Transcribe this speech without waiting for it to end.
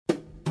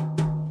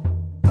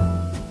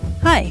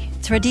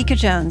Radhika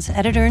Jones,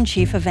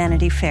 editor-in-chief of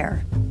Vanity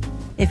Fair.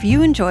 If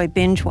you enjoy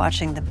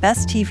binge-watching the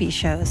best TV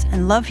shows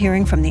and love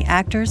hearing from the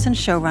actors and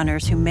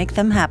showrunners who make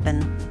them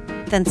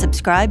happen, then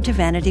subscribe to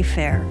Vanity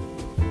Fair.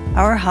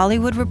 Our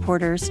Hollywood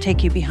reporters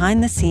take you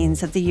behind the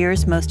scenes of the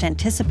year's most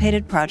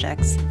anticipated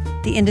projects,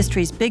 the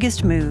industry's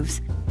biggest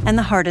moves, and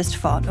the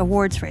hardest-fought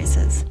awards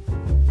races.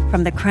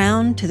 From The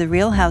Crown to The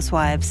Real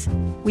Housewives,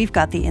 we've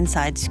got the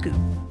inside scoop.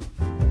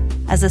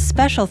 As a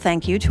special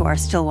thank you to our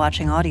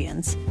still-watching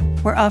audience,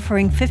 we're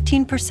offering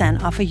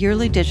 15% off a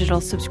yearly digital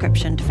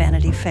subscription to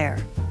Vanity Fair.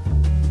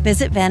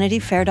 Visit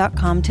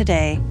vanityfair.com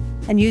today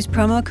and use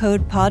promo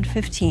code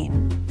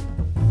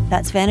POD15.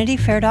 That's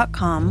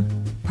vanityfair.com,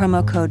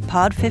 promo code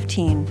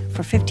POD15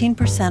 for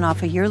 15%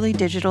 off a yearly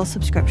digital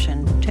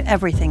subscription to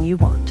everything you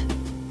want.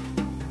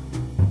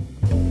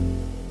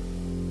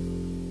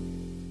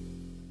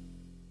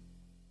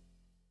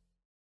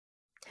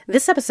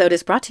 This episode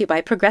is brought to you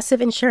by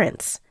Progressive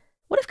Insurance.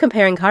 What if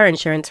comparing car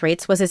insurance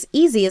rates was as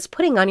easy as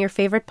putting on your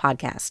favorite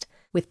podcast?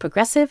 With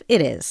Progressive,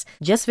 it is.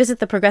 Just visit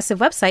the Progressive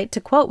website to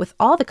quote with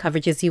all the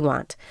coverages you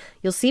want.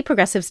 You'll see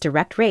Progressive's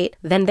direct rate,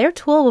 then their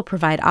tool will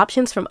provide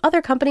options from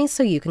other companies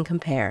so you can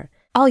compare.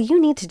 All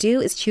you need to do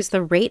is choose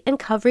the rate and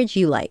coverage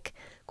you like.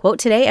 Quote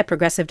today at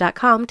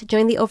Progressive.com to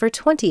join the over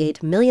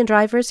 28 million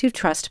drivers who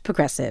trust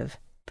Progressive.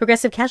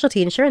 Progressive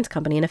Casualty Insurance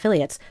Company and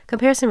Affiliates.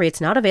 Comparison rates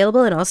not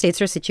available in all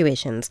states or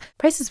situations.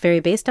 Prices vary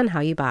based on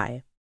how you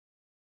buy.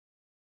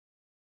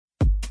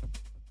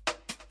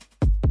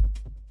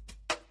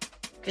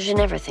 Because you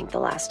never think the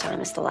last time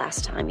is the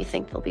last time. You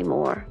think there'll be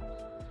more.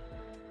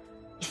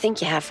 You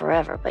think you have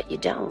forever, but you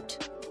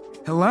don't.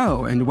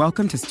 Hello, and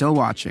welcome to Still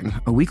Watching,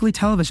 a weekly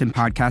television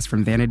podcast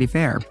from Vanity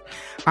Fair.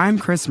 I'm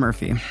Chris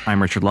Murphy.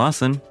 I'm Richard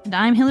Lawson. And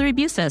I'm Hillary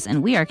Buses,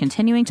 and we are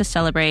continuing to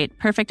celebrate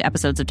perfect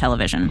episodes of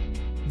television.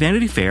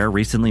 Vanity Fair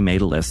recently made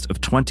a list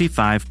of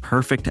 25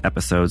 perfect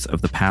episodes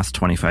of the past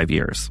 25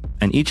 years,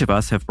 and each of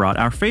us have brought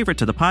our favorite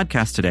to the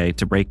podcast today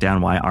to break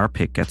down why our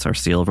pick gets our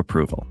seal of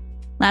approval.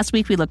 Last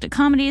week we looked at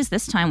comedies.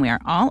 This time we are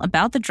all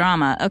about the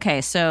drama. Okay,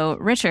 so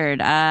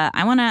Richard,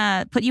 I want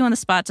to put you on the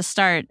spot to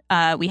start.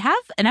 We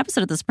have an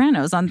episode of The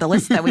Sopranos on the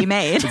list that we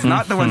made. It's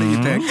not the one that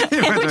you picked.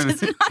 Which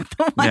is not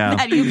the one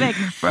that you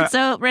picked.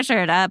 So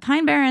Richard,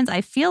 Pine Barrens,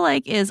 I feel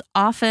like is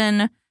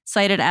often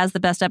cited as the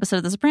best episode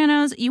of The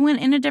Sopranos. You went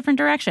in a different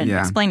direction.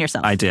 Yeah. Explain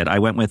yourself. I did. I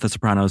went with The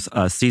Sopranos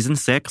season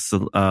 6,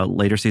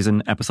 later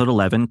season, episode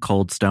 11,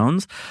 Cold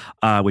Stones,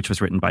 which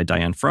was written by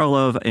Diane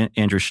Frolov,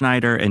 Andrew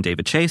Schneider, and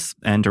David Chase,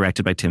 and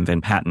directed by Tim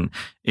Van Patten.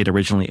 It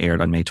originally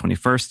aired on May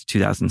 21st,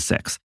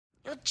 2006.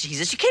 Oh,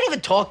 Jesus, you can't even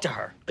talk to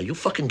her. Are you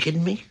fucking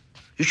kidding me?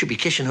 You should be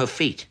kissing her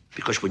feet.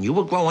 Because when you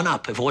were growing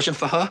up, if it wasn't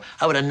for her,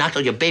 I would have knocked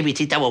all your baby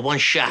teeth out with one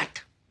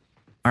shot.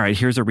 All right,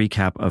 here's a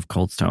recap of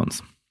Cold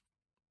Stones.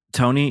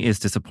 Tony is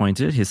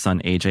disappointed his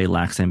son AJ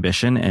lacks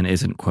ambition and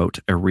isn't, quote,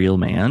 a real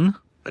man.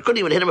 I couldn't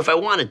even hit him if I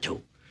wanted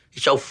to.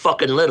 He's so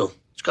fucking little.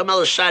 It's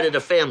Carmela's side of the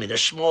family. They're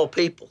small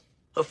people.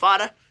 Her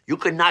father, you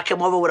could knock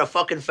him over with a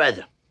fucking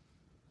feather.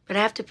 But I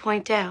have to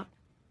point out,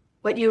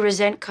 what you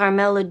resent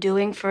Carmela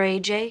doing for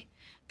AJ,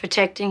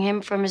 protecting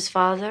him from his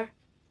father,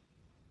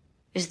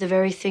 is the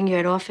very thing you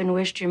had often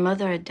wished your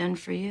mother had done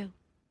for you.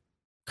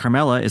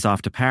 Carmela is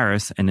off to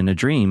Paris and in a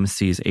dream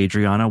sees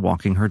Adriana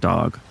walking her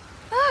dog.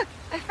 Look,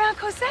 I found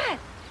Cosette.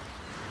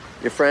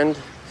 Your friend,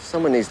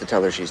 someone needs to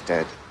tell her she's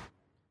dead.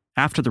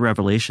 After the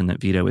revelation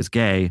that Vito is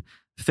gay,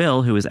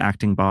 Phil, who is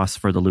acting boss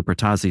for the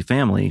Lupertazzi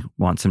family,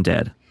 wants him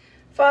dead.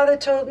 Father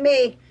told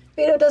me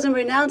Vito doesn't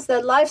renounce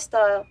that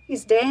lifestyle.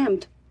 He's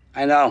damned.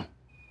 I know.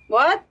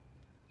 What?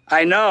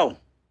 I know.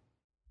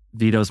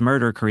 Vito's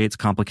murder creates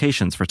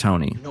complications for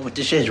Tony. You know what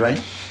this is,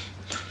 right?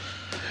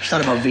 It's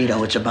not about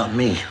Vito, it's about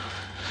me.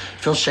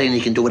 Phil's saying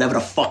he can do whatever the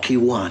fuck he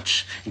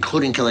wants,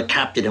 including kill a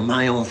captain in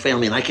my own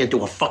family, and I can't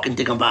do a fucking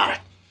thing about it.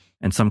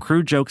 And some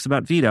crude jokes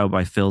about Vito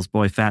by Phil's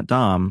boy Fat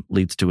Dom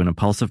leads to an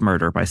impulsive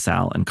murder by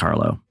Sal and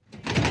Carlo.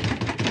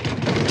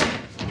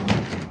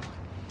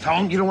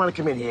 Tone, you don't want to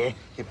come in here.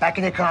 Get back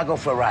in your car, go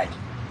for a ride.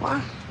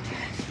 What?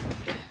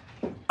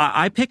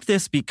 I picked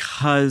this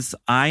because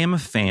I am a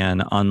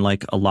fan,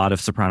 unlike a lot of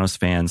Sopranos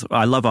fans.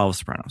 I love all of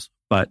Sopranos,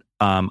 but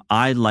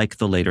I like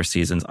the later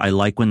seasons. I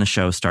like when the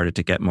show started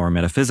to get more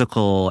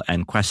metaphysical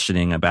and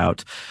questioning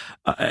about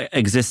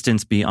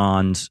existence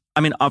beyond.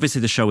 I mean,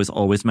 obviously the show is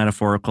always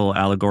metaphorical,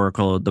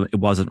 allegorical. It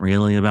wasn't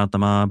really about the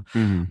mob,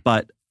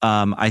 but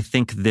I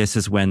think this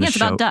is when the it's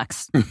show... about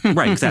ducks.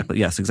 Right, exactly.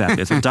 Yes,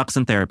 exactly. It's like ducks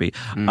in therapy.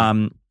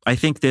 I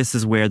think this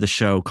is where the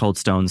show Cold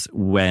Stones,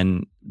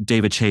 when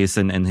David Chase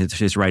and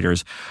his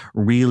writers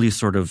really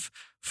sort of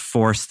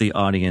force the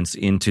audience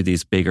into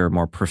these bigger,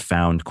 more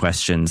profound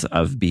questions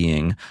of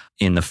being,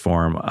 in the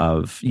form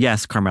of,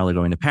 yes, Carmela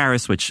going to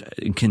Paris, which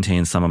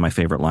contains some of my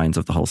favorite lines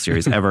of the whole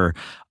series ever,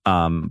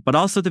 but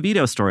also the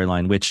Vito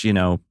storyline, which, you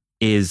know,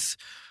 is...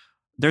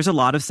 There's a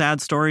lot of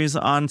sad stories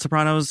on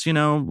Sopranos, you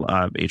know,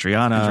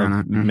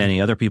 Adriana,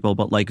 many other people,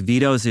 but like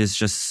Vito's is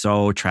just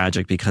so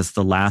tragic because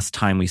the last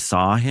time we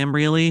saw him,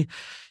 really,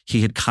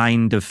 he had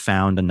kind of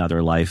found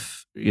another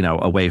life, you know,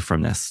 away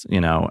from this, you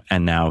know,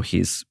 and now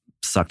he's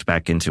sucked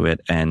back into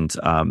it. And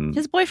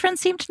his boyfriend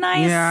seemed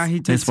nice. Yeah, he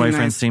did. His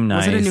boyfriend seemed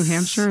nice. Was it in New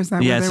Hampshire? Is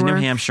that yeah, where it's they in were?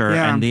 New Hampshire.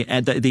 Yeah. And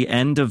the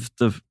end of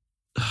the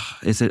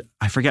is it?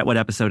 I forget what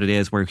episode it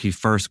is where he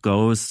first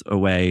goes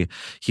away.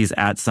 He's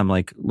at some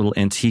like little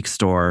antique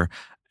store,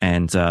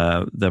 and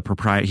the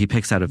proprietor, he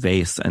picks out a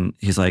vase, and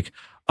he's like,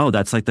 "Oh,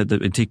 that's like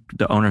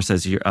the owner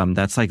says,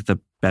 that's like the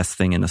best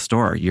thing in the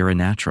store. You're a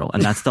natural."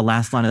 And that's the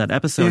last line of that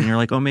episode. And you're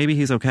like, "Oh, maybe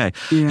he's okay."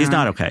 Yeah, he's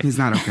not okay. He's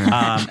not okay.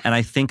 And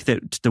I think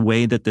that the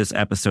way that this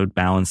episode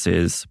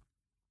balances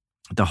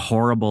the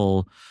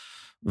horrible,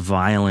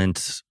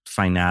 violent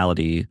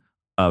finality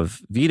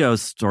of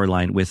Vito's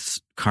storyline with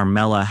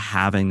Carmela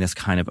having this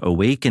kind of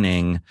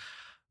awakening,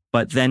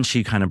 but then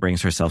she kind of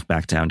brings herself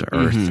back down to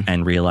earth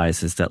and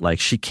realizes that like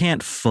she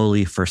can't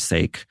fully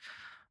forsake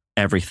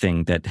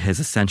everything that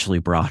has essentially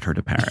brought her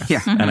to Paris.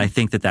 Yeah. And I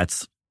think that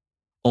that's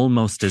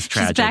almost as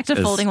tragic. She's back to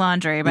folding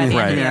laundry by the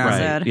end of the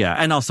episode. Right, yeah.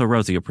 And also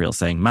Rosie April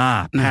saying,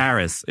 "Ma,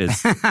 Paris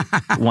is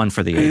one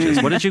for the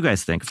ages." What did you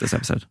guys think of this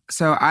episode?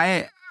 So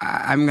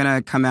I'm going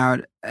to come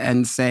out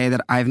and say that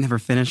I've never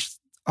finished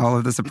all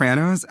of The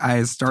Sopranos.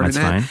 I started That's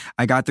it. fine.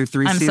 I got through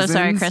 3 I'm seasons. so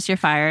sorry, Chris. You're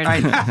fired.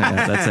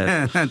 Yeah,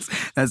 that's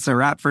it. That's a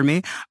wrap for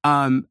me.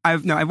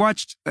 I've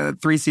watched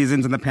 3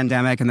 seasons in the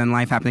pandemic, and then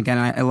life happened again.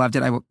 And I loved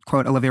it. I will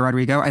quote Olivia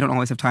Rodrigo: "I don't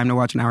always have time to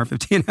watch an hour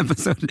 15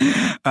 episode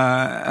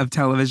of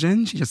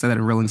television." She just said that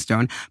in Rolling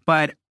Stone.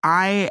 But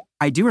I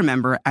do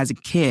remember as a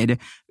kid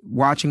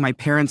watching my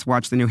parents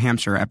watch the New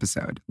Hampshire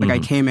episode. Like I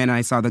came in and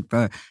I saw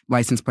the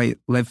license plate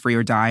 "Live Free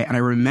or Die," and I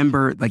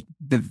remember like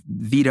the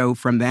Vito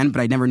from then,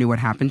 but I never knew what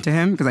happened to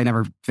him because I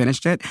never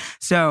finished it.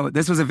 So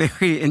this was a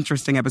very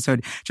interesting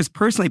episode. Just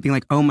personally being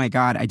like, oh my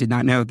God, I did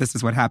not know this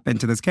is what happened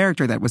to this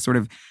character that was sort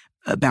of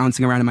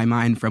bouncing around in my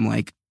mind from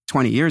like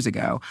 20 years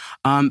ago.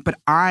 But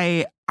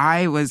I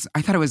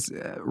thought it was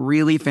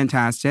really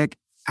fantastic.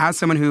 As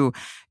someone who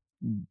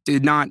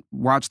did not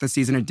watch the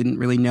season or didn't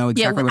really know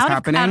exactly what's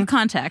happening. Out of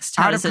context,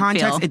 how does it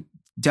feel? It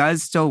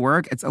does still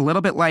work. It's a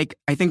little bit like,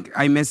 I think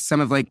I missed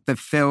some of like the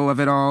fill of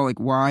it all, like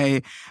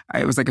why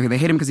I was like, okay, they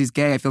hate him because he's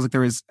gay. I feel like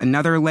there was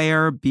another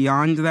layer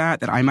beyond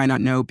that I might not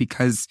know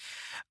because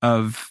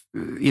of,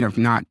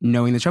 not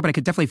knowing the show, but I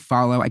could definitely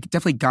follow. I could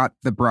definitely got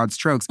the broad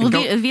strokes. Well,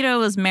 Vito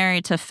was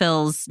married to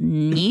Phil's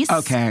niece.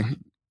 Okay.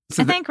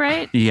 So I think,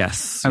 right?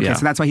 Yes. Okay, yeah.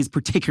 so that's why he's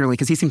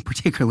because he seemed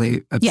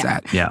particularly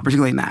upset,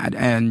 particularly mad,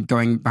 and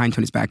going behind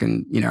Tony's back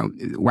and,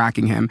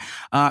 whacking him.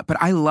 But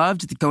I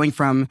loved going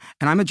from,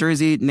 and I'm a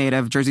Jersey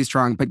native, Jersey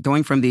strong, but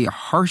going from the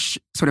harsh,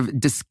 sort of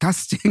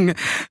disgusting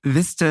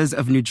vistas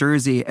of New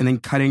Jersey and then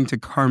cutting to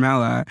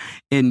Carmela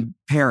in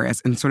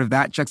Paris. And sort of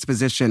that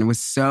juxtaposition was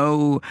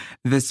so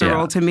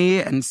visceral to me.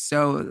 And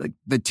so like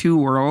the two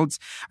worlds,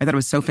 I thought it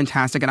was so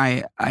fantastic.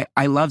 And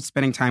I loved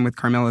spending time with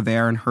Carmela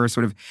there and her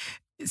sort of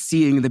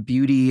seeing the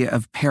beauty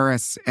of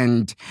Paris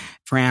and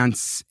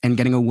France and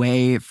getting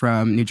away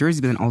from New Jersey,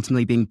 but then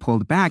ultimately being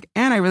pulled back.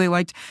 And I really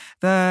liked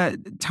the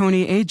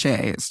Tony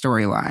AJ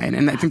storyline.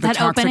 And I think the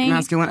toxic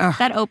masculine...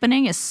 That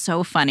opening is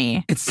so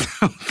funny. It's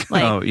so good.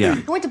 Like, oh,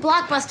 yeah. I went to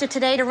Blockbuster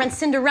today to rent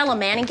Cinderella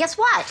Man, and guess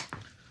what?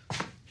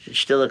 It's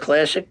still a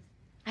classic?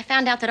 I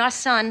found out that our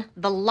son,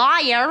 the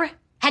liar,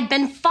 had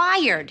been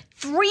fired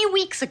 3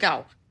 weeks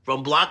ago.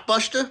 From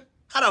Blockbuster?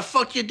 How the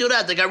fuck do you do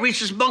that? They got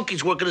Reese's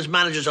Monkeys working as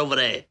managers over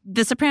there.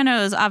 The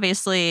Sopranos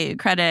obviously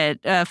gets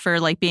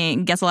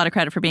a lot of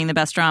credit for being the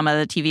best drama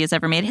that TV has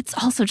ever made. It's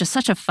also just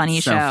such a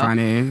funny show. So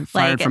funny.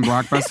 Fired from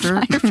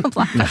Blockbuster. Fired from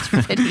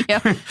Blockbuster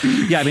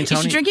Video. Yeah, I mean,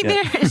 Tony...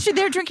 Is she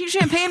there drinking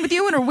champagne with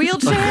you in her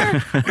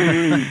wheelchair?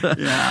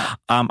 Yeah.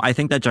 I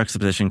think that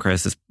juxtaposition,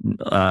 Chris, is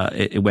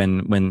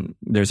when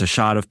there's a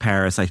shot of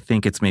Paris, I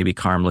think it's maybe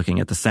Carm looking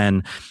at the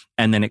Seine,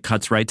 and then it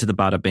cuts right to the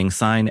Bada Bing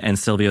sign, and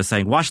Silvio's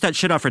saying, "Wash that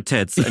shit off her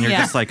tits." And you're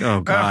just like, oh,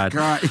 God. Oh,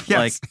 God.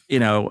 Yes.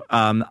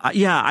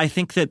 I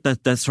think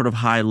that sort of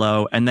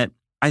high-low, and that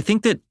I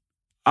think that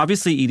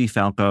obviously Edie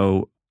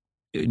Falco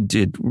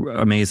did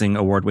amazing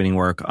award-winning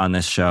work on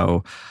this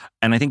show.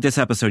 And I think this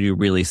episode, you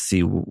really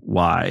see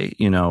why,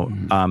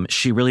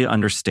 she really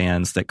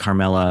understands that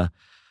Carmela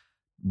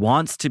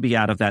wants to be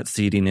out of that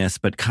seediness,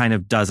 but kind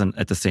of doesn't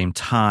at the same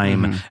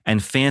time,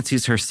 and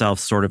fancies herself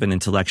sort of an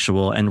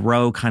intellectual. And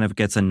Ro kind of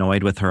gets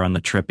annoyed with her on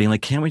the trip, being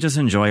like, can't we just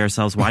enjoy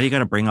ourselves? Why do you got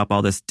to bring up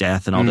all this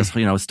death and all this,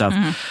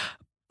 stuff?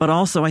 But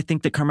also, I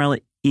think that Carmela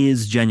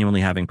is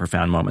genuinely having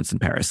profound moments in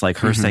Paris. Like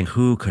her saying,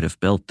 who could have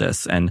built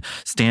this? And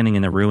standing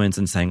in the ruins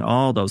and saying,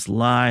 all those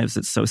lives,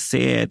 it's so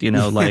sad.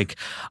 Like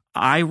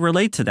I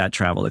relate to that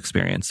travel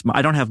experience.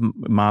 I don't have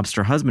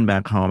mobster husband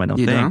back home, I don't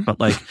think. But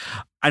like,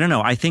 I don't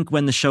know. I think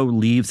when the show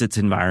leaves its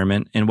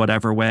environment in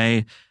whatever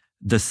way,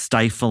 the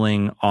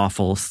stifling,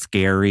 awful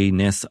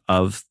scariness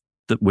of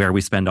where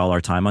we spend all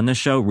our time on this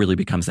show really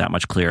becomes that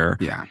much clearer.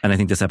 Yeah. And I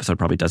think this episode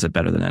probably does it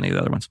better than any of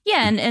the other ones.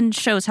 Yeah, and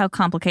shows how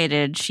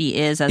complicated she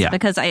is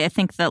because I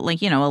think that,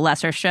 like, a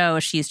lesser show,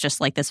 she's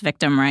just like this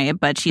victim, right?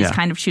 But she's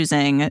kind of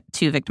choosing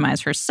to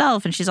victimize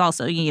herself. And she's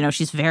also,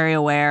 she's very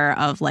aware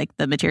of like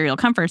the material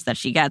comforts that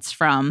she gets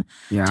from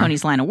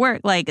Tony's line of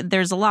work. Like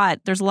there's a lot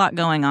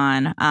going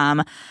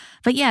on.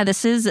 But yeah,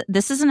 this is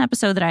an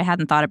episode that I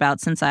hadn't thought about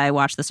since I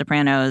watched The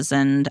Sopranos,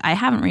 and I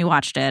haven't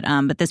rewatched it.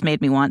 But this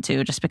made me want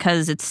to, just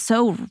because it's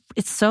so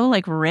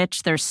like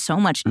rich. There's so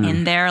much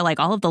in there. Like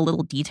all of the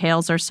little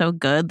details are so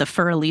good. The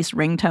Fur Elise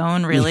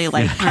ringtone really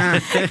like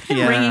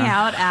ringing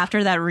out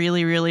after that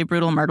really, really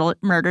brutal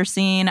murder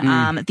scene.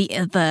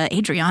 The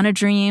Adriana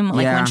dream,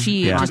 like when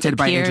she just haunted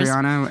by appears.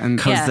 Adriana and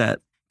Cosette.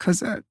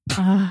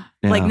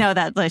 Like no,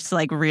 that just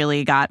like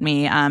really got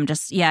me.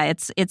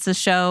 It's a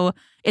show.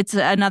 It's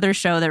another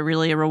show that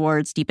really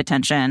rewards deep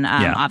attention,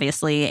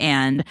 obviously,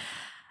 and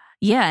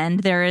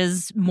there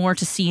is more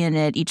to see in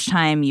it each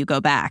time you go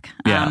back,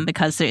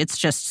 because it's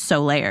just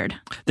so layered.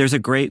 There's a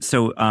great,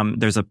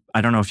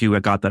 I don't know if you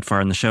got that far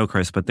in the show,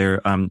 Chris, but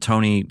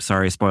Tony,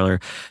 sorry, spoiler,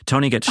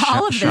 Tony gets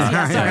shot.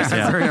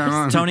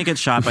 Tony gets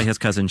shot by his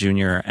cousin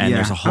Junior, and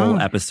there's a whole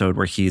episode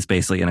where he's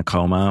basically in a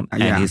coma,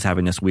 and he's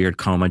having this weird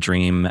coma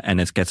dream,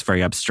 and it gets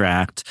very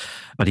abstract,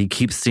 but he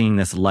keeps seeing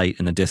this light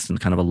in the distance,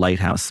 kind of a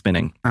lighthouse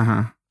spinning.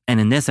 And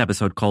in this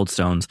episode, Cold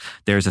Stones,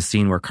 there's a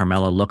scene where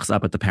Carmela looks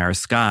up at the Paris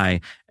sky,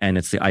 and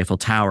it's the Eiffel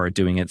Tower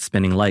doing its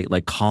spinning light,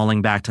 like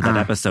calling back to that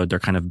episode. They're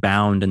kind of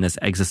bound in this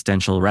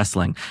existential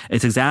wrestling.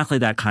 It's exactly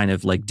that kind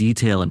of like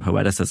detail and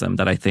poeticism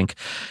that I think,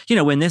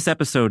 when this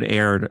episode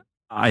aired,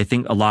 I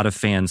think a lot of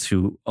fans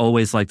who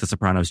always like The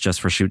Sopranos just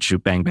for shoot,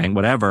 shoot, bang, bang,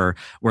 whatever,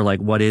 were like,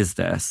 what is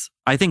this?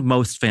 I think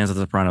most fans of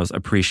The Sopranos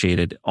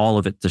appreciated all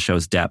of it, the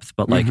show's depth.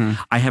 But like,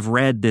 I have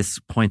read this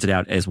pointed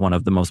out as one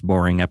of the most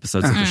boring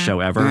episodes of the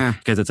show ever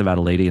because it's about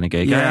a lady and a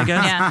gay guy, I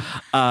guess.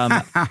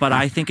 But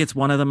I think it's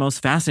one of the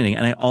most fascinating.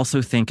 And I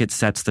also think it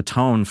sets the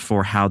tone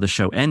for how the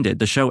show ended.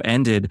 The show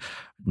ended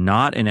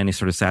not in any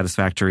sort of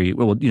satisfactory,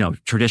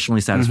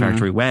 traditionally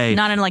satisfactory way.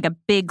 Not in like a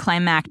big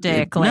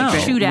climactic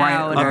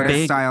shootout. A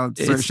big style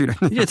sort of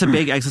shootout. It's a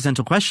big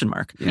existential question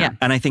mark. Yeah.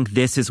 And I think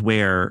this is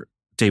where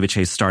David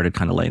Chase started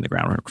kind of laying the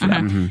groundwork for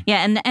that.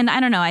 Yeah, and I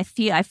don't know. I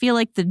feel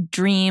like the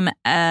dream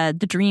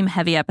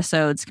heavy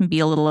episodes can be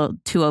a little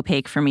too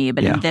opaque for me.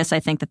 But in this, I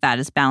think that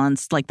is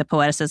balanced. Like the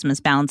poeticism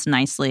is balanced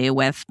nicely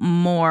with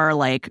more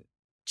like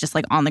just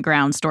like on the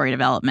ground story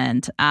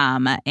development,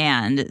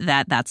 and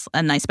that's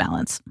a nice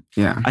balance.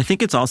 Yeah, I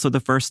think it's also the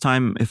first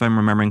time, if I'm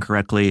remembering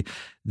correctly,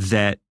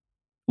 that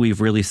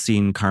we've really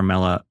seen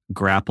Carmela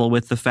grapple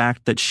with the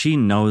fact that she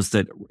knows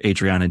that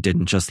Adriana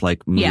didn't just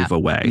like move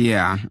away.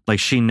 Yeah. Like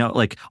she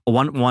like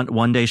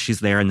one day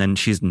she's there and then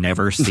she's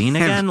never seen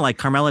again. Like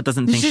Carmela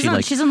doesn't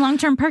think she's in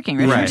long-term parking,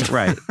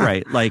 right?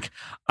 Right. Like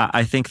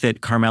I think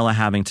that Carmela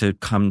having to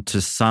come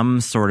to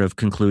some sort of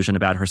conclusion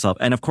about herself.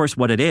 And of course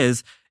what it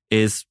is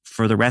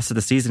for the rest of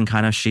the season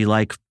kind of she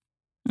like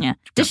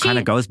kind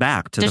of goes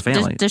back to the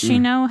family. Does she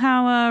know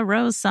how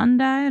Rose's son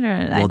died?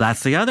 Well,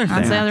 that's the other thing.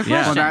 That's the other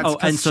question. Well,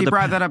 that's she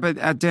brought that up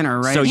at dinner,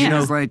 right? So do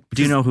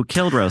you know who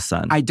killed Rose's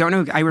son? I don't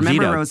know. I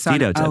remember Rose's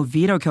son.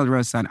 Vito killed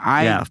Rose's son.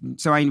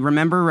 So I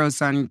remember Rose's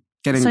son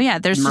getting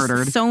there's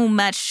murdered. Just so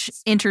much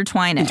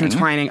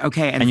intertwining.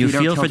 Okay. And you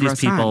feel for these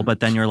people,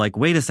 but then you're like,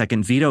 wait a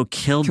second, Vito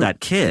killed that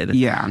kid.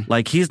 Yeah.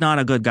 Like he's not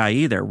a good guy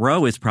either.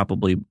 Ro is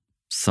probably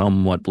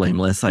somewhat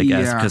blameless, I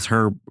guess, because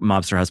her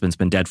mobster husband's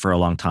been dead for a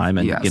long time,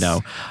 and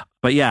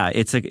But yeah,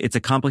 it's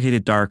a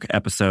complicated, dark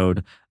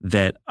episode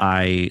that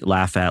I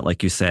laugh at,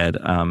 like you said.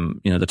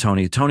 The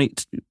Tony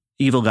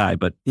evil guy,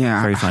 but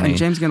very funny. And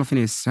James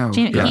Gandolfini is so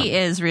good. He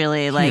is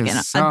really like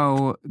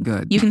so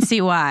good. You can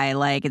see why,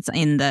 like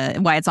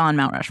why it's on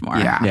Mount Rushmore.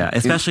 Yeah,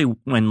 especially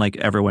when like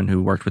everyone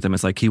who worked with him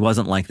is like he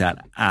wasn't like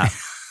that at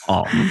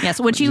all. Yes,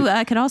 which you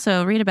could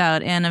also read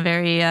about in a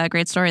very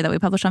great story that we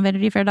published on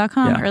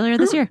VanityFair.com earlier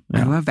this year.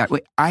 I love that.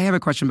 Wait, I have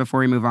a question before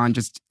we move on,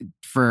 just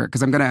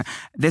because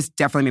this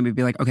definitely made me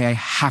be like, okay, I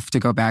have to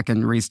go back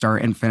and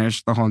restart and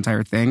finish the whole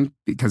entire thing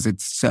because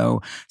it's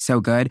so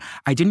good.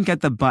 I didn't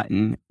get the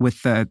button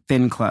with the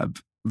Thin Club,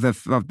 the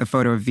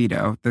photo of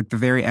Vito, the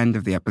very end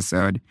of the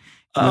episode.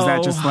 Was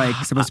that just like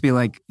supposed to be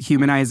like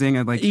humanizing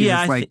and like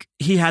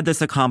he had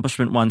this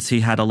accomplishment once.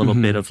 He had a little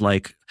bit of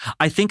like,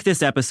 I think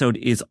this episode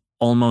is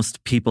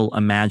almost people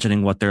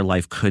imagining what their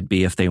life could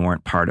be if they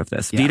weren't part of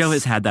this. Yes. Vito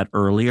has had that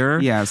earlier.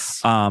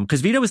 Yes.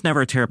 Because Vito was never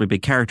a terribly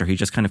big character. He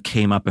just kind of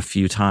came up a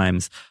few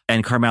times.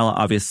 And Carmela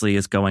obviously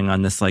is going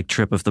on this like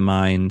trip of the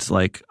mind.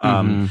 Like,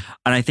 and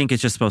I think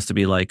it's just supposed to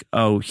be like,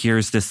 oh,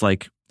 here's this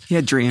like, he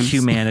had dreams.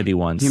 Humanity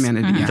once.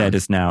 That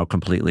is now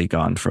completely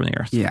gone from the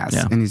earth. Yes.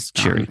 Yeah. And he's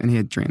cheery. And he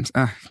had dreams.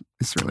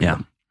 It's really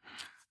good.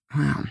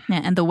 Wow.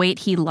 Yeah, and the weight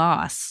he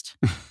lost.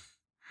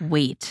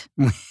 Weight.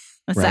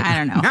 I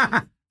don't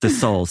know. The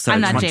soul.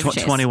 I'm not James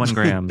Chase. 21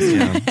 grams.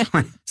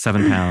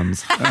 7 pounds.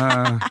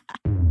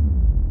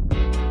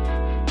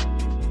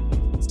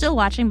 Still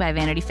watching by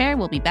Vanity Fair.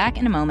 We'll be back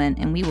in a moment,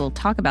 and we will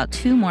talk about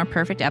 2 more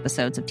perfect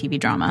episodes of TV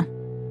drama.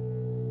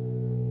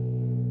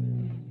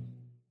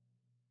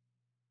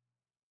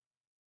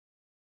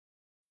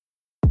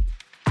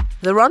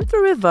 The Run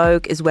Through with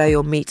Vogue is where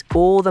you'll meet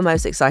all the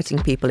most exciting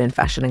people in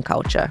fashion and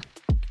culture.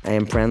 I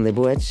am Fran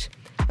Lebowitz.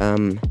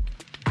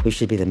 Who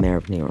should be the mayor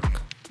of New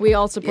York? We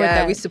all support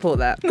that. Yeah, we support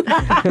that.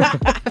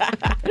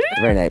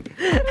 Very nice.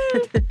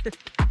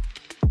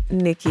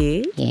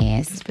 Nikki.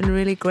 Yes. It's been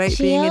really great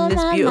being in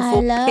this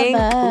beautiful pink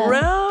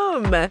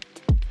room. All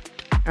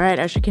right,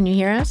 Usher, can you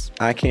hear us?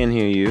 I can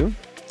hear you.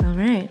 All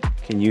right.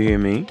 Can you hear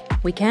me?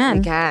 We can.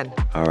 We can.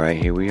 All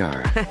right, here we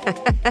are.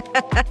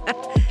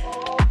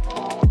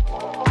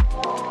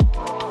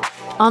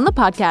 On the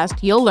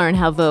podcast, you'll learn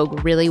how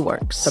Vogue really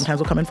works. Sometimes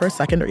we'll come in for a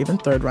second or even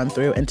third run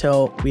through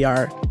until we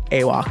are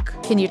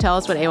AWOC. Can you tell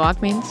us what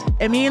AWOC means?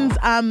 It means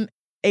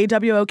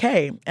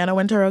AWOK, Anna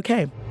Wintour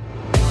OK.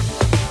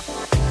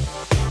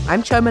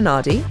 I'm Cho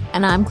Minardi.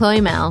 And I'm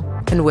Chloe Mel.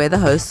 And we're the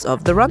hosts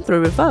of The Run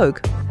Through with Vogue,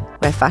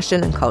 where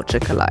fashion and culture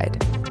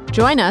collide.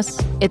 Join us.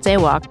 It's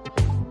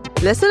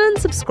AWOC. Listen and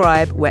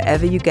subscribe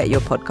wherever you get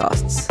your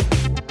podcasts.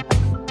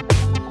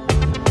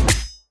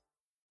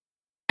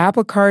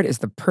 Apple Card is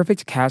the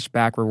perfect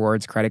cashback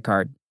rewards credit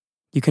card.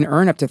 You can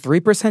earn up to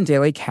 3%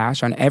 daily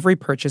cash on every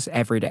purchase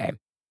every day.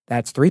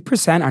 That's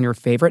 3% on your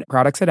favorite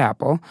products at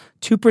Apple,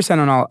 2%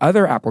 on all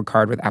other Apple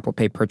Card with Apple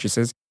Pay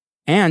purchases,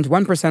 and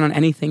 1% on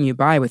anything you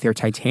buy with your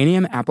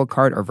titanium Apple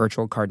Card or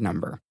virtual card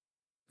number.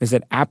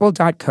 Visit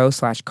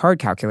apple.co/card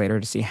calculator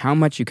to see how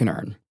much you can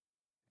earn.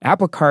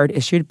 Apple Card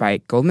issued by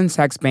Goldman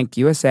Sachs Bank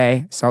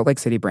USA, Salt Lake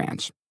City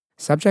branch.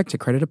 Subject to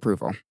credit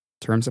approval.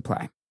 Terms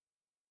apply.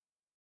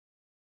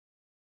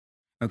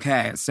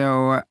 Okay,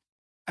 so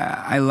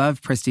I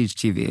love Prestige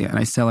TV and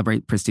I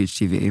celebrate Prestige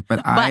TV,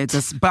 but I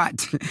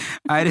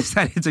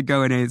decided to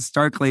go in a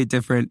starkly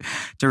different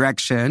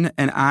direction,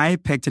 and I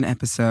picked an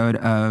episode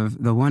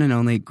of the one and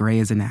only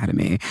Grey's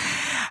Anatomy.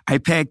 I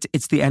picked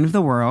It's the End of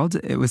the World.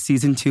 It was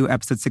season 2,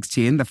 episode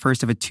 16, the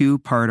first of a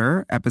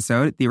 2-parter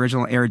episode. The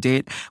original air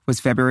date was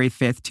February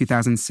 5th,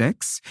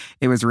 2006.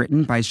 It was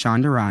written by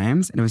Shonda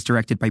Rhimes and it was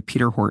directed by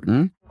Peter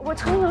Horton.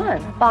 What's going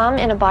on? Bomb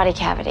in a body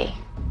cavity.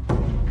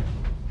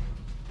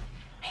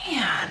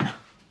 Man,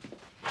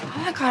 all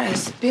I got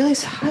is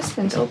Billy's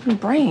husband's open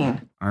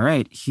brain. All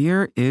right,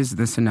 here is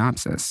the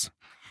synopsis.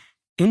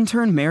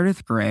 Intern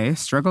Meredith Grey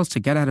struggles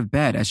to get out of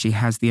bed as she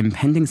has the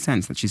impending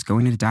sense that she's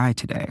going to die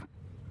today.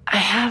 I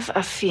have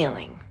a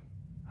feeling.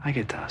 I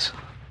get those.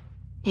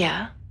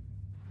 Yeah?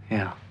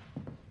 Yeah.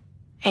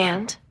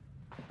 And?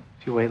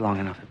 If you wait long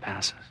enough, it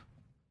passes.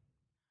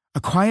 A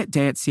quiet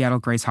day at Seattle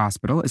Grace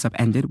Hospital is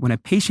upended when a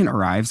patient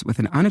arrives with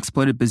an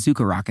unexploded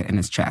bazooka rocket in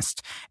his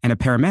chest, and a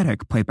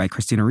paramedic, played by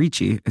Christina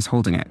Ricci, is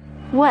holding it.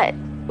 What?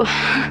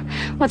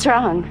 What's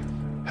wrong?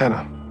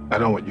 Hannah, I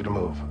don't want you to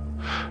move.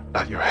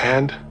 Not your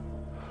hand,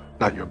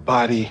 not your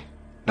body,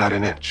 not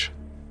an inch.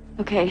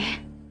 Okay.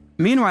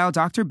 Meanwhile,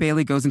 Dr.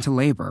 Bailey goes into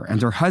labor, and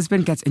her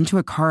husband gets into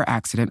a car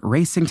accident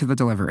racing to the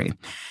delivery,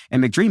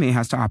 and McDreamy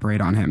has to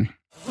operate on him.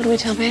 What do we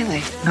tell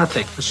Bailey?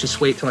 Nothing. Let's just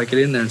wait till I get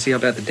in there and see how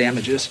bad the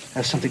damage is.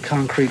 Have something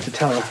concrete to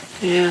tell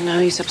her. Yeah, no,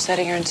 he's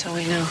upsetting her until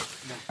we know.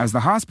 As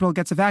the hospital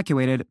gets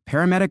evacuated,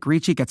 paramedic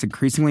Ricci gets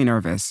increasingly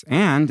nervous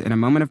and, in a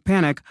moment of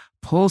panic,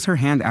 pulls her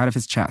hand out of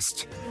his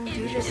chest.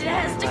 It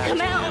has to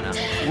come out.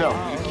 No,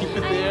 you keep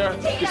it there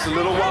just a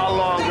little while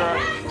longer.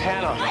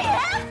 Hannah. I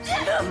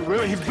have to.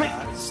 Really?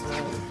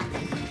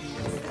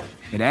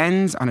 It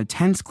ends on a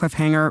tense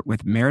cliffhanger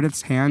with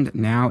Meredith's hand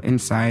now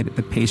inside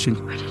the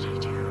patient. What did I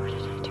do?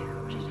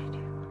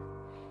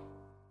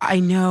 I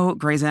know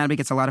Grey's Anatomy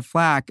gets a lot of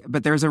flack,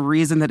 but there's a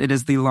reason that it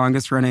is the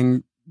longest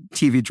running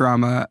TV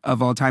drama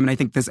of all time. And I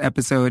think this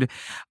episode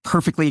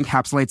perfectly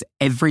encapsulates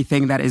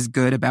everything that is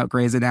good about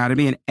Grey's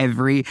Anatomy and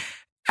every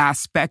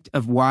aspect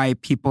of why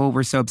people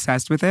were so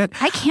obsessed with it.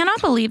 I cannot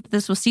believe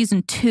this was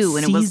season 2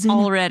 and it was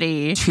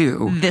already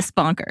this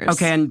bonkers.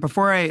 Okay, and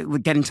before I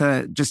get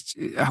into just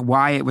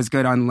why it was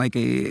good on like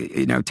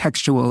a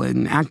textual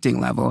and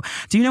acting level,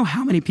 do you know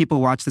how many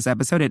people watched this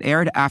episode? It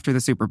aired after the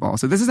Super Bowl.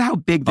 So this is how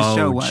big the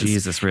show was. Oh,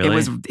 Jesus,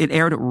 really? It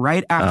aired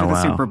right after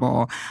the Super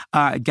Bowl.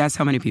 Guess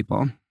how many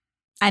people?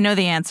 I know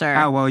the answer.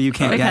 Oh, well, you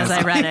can't because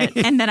guess. I read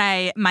it. And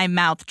then my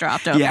mouth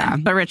dropped open. Yeah.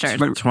 But Richard.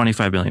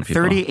 25 million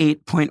people.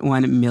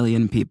 38.1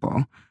 million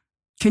people.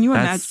 Can you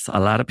imagine? That's a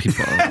lot of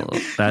people.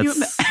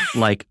 That's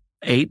like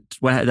 8.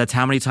 That's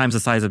how many times the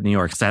size of New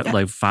York? Is that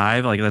like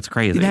 5? Like, that's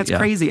crazy. That's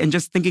crazy. And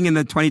just thinking in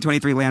the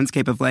 2023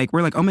 landscape of like,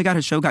 we're like, oh my God,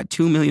 a show got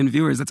 2 million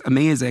viewers. That's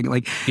amazing.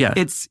 Like,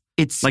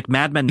 it's like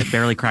Mad Men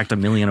barely cracked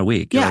 1 million a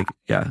week. Yeah.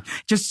 Like,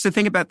 just to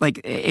think about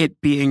like it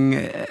being,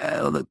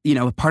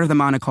 part of the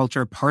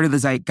monoculture, part of the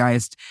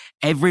zeitgeist.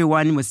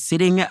 Everyone was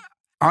sitting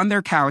on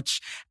their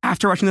couch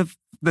after watching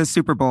the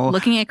Super Bowl,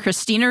 looking at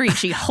Christina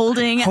Ricci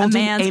holding a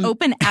man's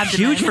open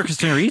abdomen. Huge for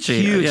Christina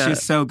Ricci. Huge. Yeah.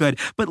 She's so good.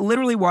 But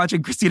literally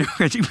watching Christina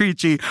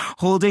Ricci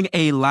holding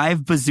a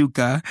live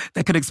bazooka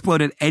that could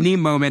explode at any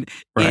moment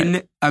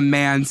in a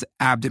man's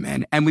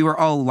abdomen. And we were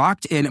all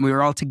locked in and we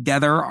were all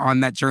together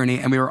on that journey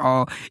and we were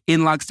all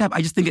in lockstep.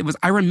 I just think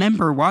I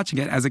remember watching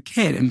it as a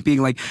kid and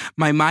being like,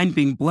 my mind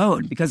being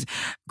blown because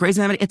Grey's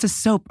Anatomy, it's a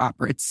soap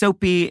opera. It's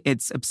soapy.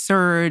 It's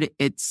absurd.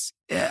 It's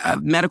a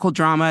medical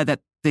drama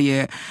that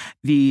the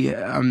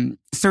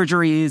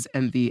surgeries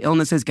and the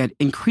illnesses get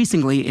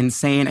increasingly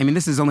insane. I mean,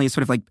 this is only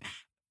sort of like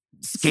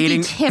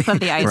skating the tip of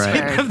the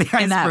iceberg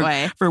in that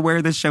way for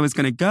where this show is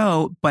going to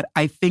go. But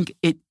I think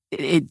it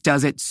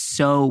does it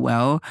so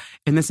well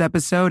in this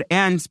episode.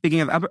 And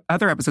speaking of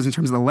other episodes in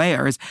terms of the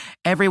layers,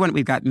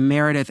 we've got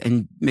Meredith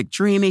and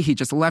McDreamy. He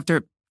just left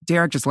her.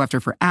 Derek just left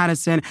her for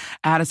Addison.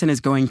 Addison is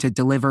going to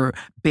deliver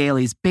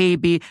Bailey's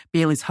baby.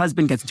 Bailey's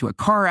husband gets into a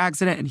car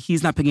accident and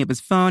he's not picking up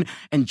his phone.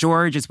 And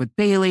George is with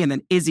Bailey. And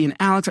then Izzy and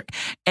Alex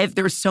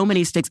there are so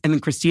many stakes. And then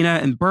Christina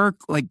and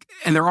Burke,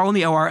 and they're all in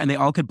the OR and they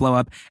all could blow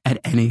up at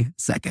any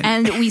second.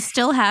 And we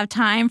still have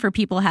time for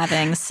people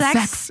having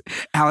sex.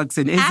 Alex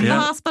and Izzy. At the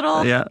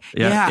hospital. Yeah.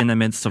 In the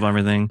midst of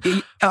everything.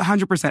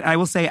 100%. I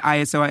will say,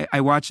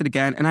 I watched it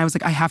again and I was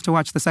like, I have to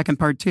watch the second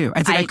part too.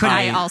 I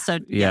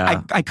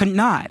could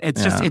not.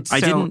 It's just,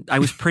 I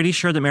was pretty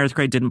sure that Meredith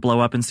Grey didn't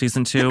blow up in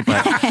season 2,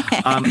 but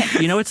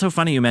it's so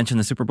funny you mentioned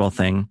the Super Bowl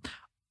thing.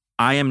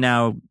 I am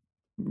now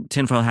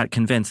tinfoil hat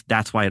convinced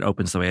that's why it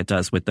opens the way it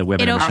does with the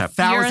women in the shop.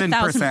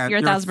 1,000%.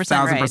 You're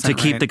 1,000% right. To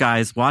keep the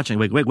guys watching.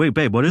 Wait,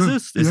 babe, what is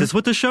this? Is this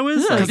what the show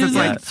is? Because it's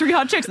like 3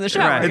 hot chicks in the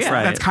shower. Right,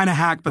 That's kind of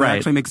hack, but it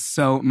actually makes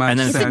so much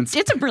sense.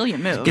 It's a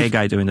brilliant move. Gay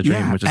guy doing the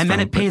dream, which is then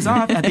it pays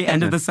off at the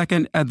end of the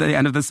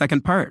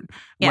second part.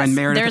 Yes, when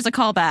Meredith, there's a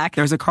callback.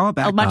 There's a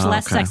callback. A much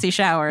less sexy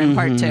shower in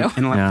part 2.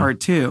 In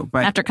part 2.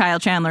 But after Kyle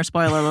Chandler,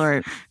 spoiler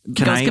alert,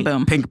 goes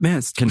kaboom. Pink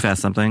mist.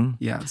 Confess something?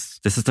 Yes.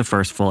 This is the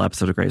first full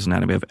episode of Grey's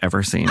Anatomy I've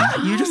ever seen.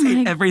 You just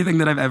hate everything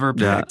that I've ever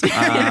picked.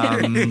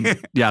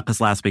 Because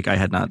last week I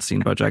had not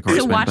seen BoJack Horseman.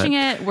 So watching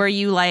it, were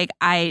you like,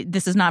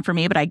 this is not for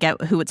me, but I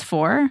get who it's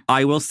for?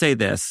 I will say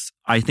this.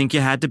 I think you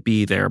had to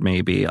be there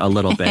maybe a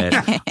little bit.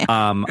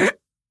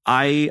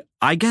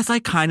 I guess I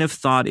kind of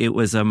thought it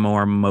was a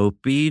more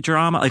mopey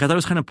drama. I thought it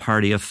was kind of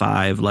Party of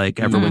Five.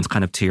 Everyone's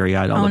kind of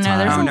teary-eyed all the time.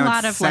 There's a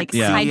lot of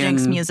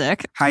hijinks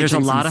music. There's a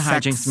lot of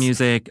hijinks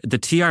music. The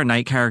T.R.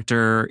 Knight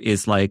character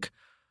is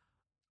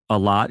a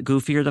lot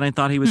goofier than I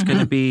thought he was going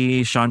to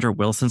be. Chandra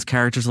Wilson's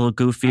character's a little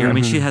goofier. I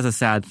mean, she has a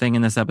sad thing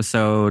in this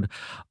episode.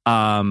 But,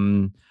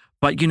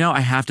 I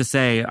have to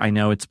say, I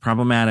know it's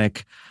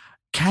problematic.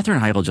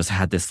 Katherine Heigl just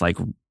had this,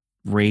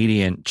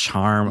 radiant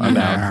charm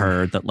about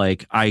her that,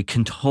 I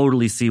can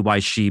totally see why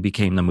she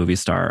became the movie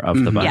star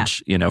of the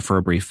bunch, for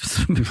a brief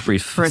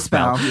for a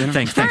spell.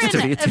 Thanks to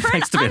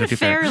Vanity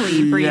Fair.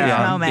 Fairly brief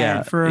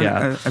moment. For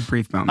a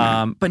brief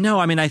moment. But no,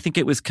 I mean, I think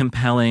it was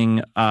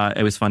compelling.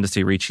 It was fun to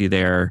see Ricci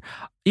there.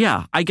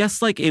 Yeah, I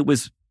guess it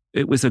was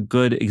a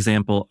good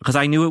example because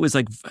I knew it was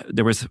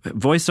there was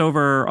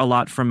voiceover a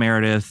lot from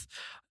Meredith,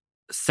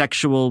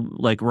 sexual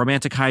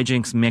romantic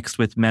hijinks mixed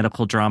with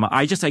medical drama.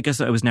 I guess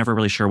I was never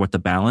really sure what the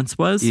balance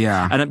was.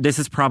 Yeah, and this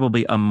is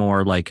probably a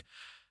more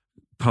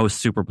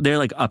post Super.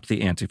 They're up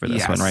the ante for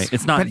this one, right?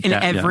 It's not. But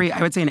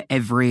I would say in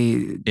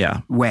every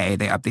way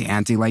they up the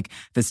ante.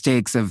 The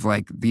stakes of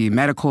the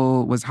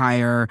medical was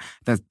higher.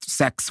 The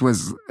sex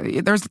was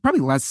there's probably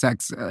less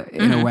sex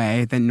in a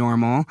way than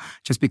normal,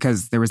 just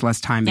because there was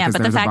less time. Yeah,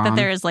 but the fact that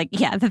there is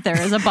that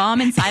there is a bomb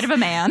inside of a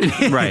man,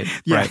 right,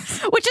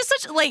 which is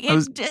such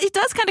it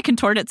does kind of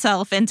contort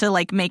itself into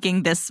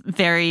making this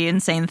very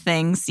insane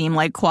thing seem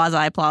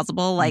quasi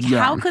plausible.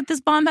 How could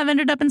this bomb have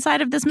ended up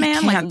inside of this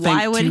man?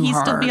 Why would he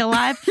still be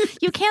alive?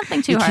 You can't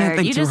think too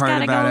hard. You just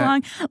gotta go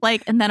along.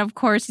 And then of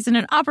course he's in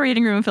an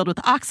operating room filled with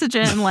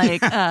oxygen.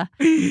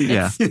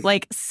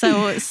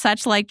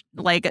 Such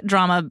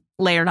drama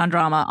layered on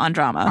drama on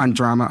drama. On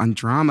drama on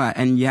drama.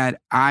 And yet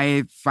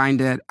I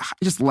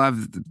just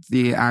love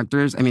the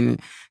actors. I mean,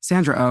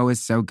 Sandra Oh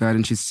is so good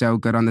and she's so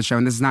good on the show.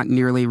 And this is not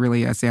nearly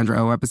really a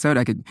Sandra Oh episode.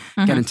 I could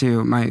get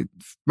into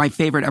my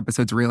favorite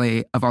episodes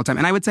really of all time.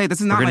 And I I would say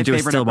this is not my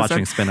favorite still episode.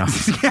 watching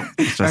spin-offs.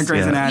 On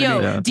Grey's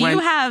Anatomy. Do you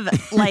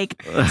have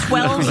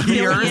 12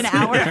 million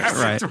hours?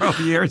 Right. 12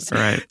 years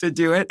to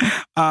do it.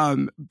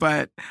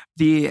 But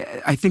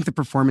I think the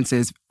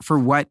performances for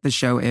what the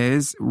show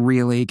is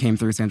really came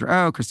through Sandra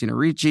Oh, Christina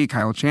Ricci,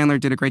 Kyle Chandler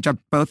did a great job.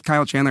 Both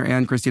Kyle Chandler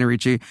and Christina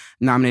Ricci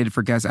nominated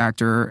for Guest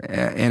Actor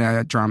in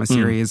a drama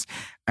series.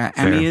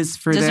 Emmys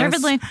for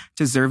Deservedly. this.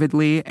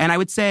 Deservedly. And I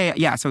would say,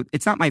 so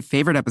it's not my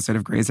favorite episode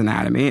of Grey's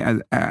Anatomy,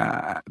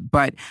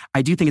 but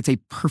I do think it's a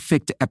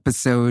perfect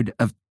episode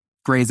of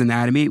Grey's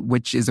Anatomy,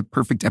 which is a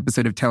perfect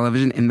episode of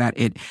television in that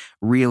it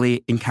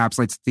really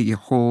encapsulates the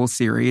whole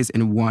series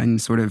in one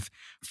sort of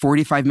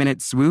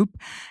 45-minute swoop.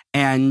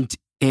 And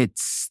the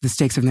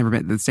stakes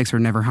are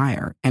never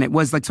higher. And it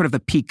was sort of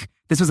the peak.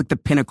 This was the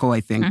pinnacle,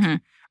 I think. Mm-hmm.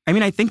 I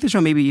mean, I think the show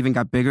maybe even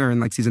got bigger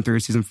in season 3 or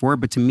season 4,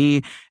 but to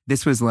me,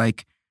 this was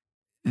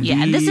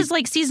and this is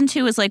season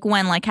 2 is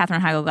when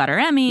Katherine Heigl got her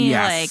Emmy.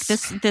 Yes.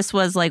 This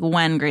was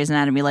when Grey's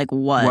Anatomy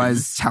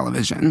was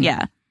television.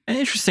 Yeah. And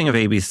interesting of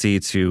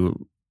ABC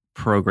to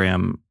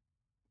program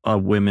a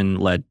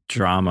women-led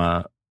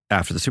drama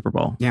after the Super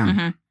Bowl. Yeah.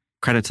 Mm-hmm.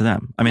 credit to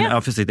them. I mean,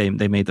 obviously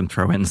they made them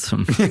throw in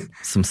some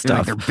stuff.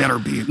 Like, there better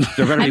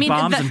be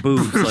bombs and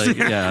boobs.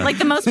 Like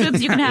the most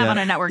boobs you can have on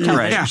a network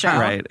television show.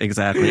 Right,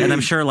 exactly. And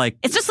I'm sure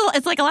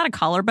it's like a lot of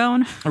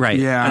collarbone. Right.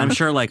 Yeah. And I'm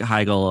sure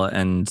Heigl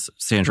and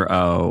Sandra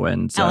Oh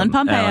and Ellen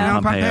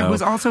Pompeo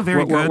was also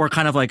very good. We're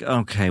kind of like,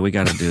 okay, we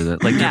got to do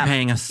that. Like they're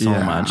paying us so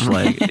much.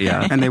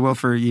 And they will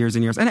for years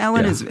and years. And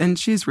Ellen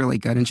she's really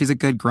good, and she's a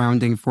good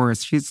grounding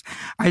force.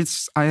 Are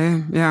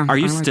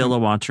you still a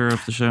watcher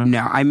of the show?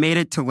 No, I made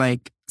it to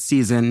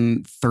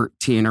season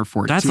 13 or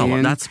 14. That's a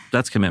lot.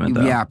 That's commitment,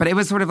 though. Yeah, but it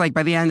was sort of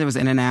by the end, it was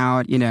in and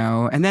out,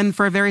 And then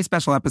for a very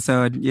special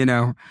episode,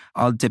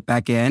 I'll dip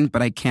back in.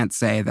 But I can't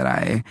say that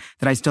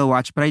I still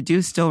watch, but I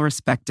do still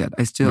respect it.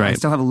 I still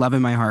have a love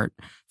in my heart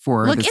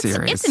for the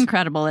series. It's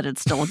incredible that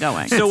it's still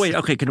going. So wait,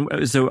 okay.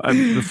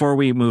 Before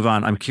we move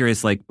on, I'm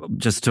curious,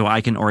 just so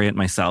I can orient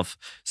myself.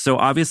 So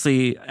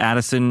obviously,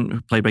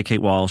 Addison, played by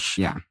Kate Walsh,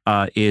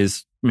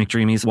 is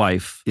McDreamy's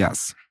wife.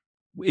 Yes.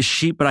 Is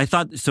she? But I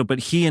thought so. But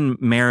he and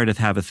Meredith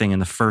have a thing in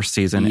the first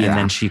season, and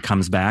then she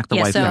comes back. The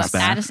wife comes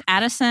back.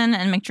 Addison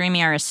and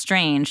McDreamy are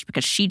estranged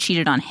because she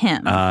cheated on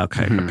him.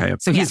 Okay.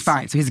 So he's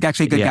fine. So he's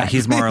actually a good guy.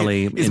 He's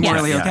morally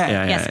okay.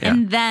 Yes,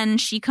 and then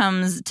she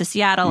comes to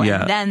Seattle,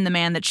 and then the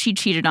man that she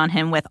cheated on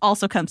him with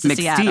also comes to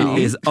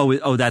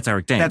Seattle. That's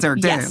Eric Dane. That's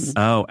Eric Dane. Yes.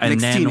 Oh, and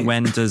then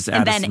when does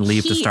Addison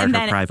leave to start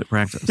her private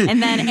practice?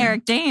 And then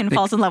Eric Dane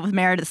falls in love with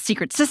Meredith's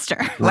secret sister,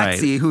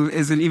 Lexi, who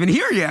isn't even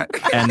here yet.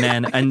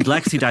 and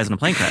Lexi dies in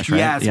a plane crash, right?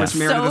 Yes. Which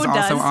Meredith is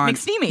also on.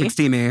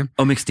 McSteamy.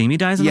 Oh, McSteamy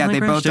dies in a plane crash? Yeah, they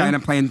both die in a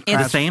plane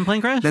crash. The same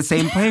plane crash? The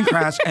same plane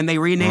crash, and they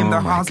renamed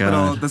the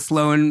hospital the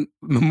Sloan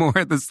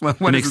Memorial. The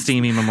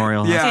McSteamy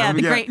Memorial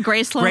Hospital. Yeah, the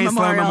Gray Sloan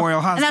Memorial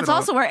Hospital. And that's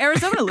also where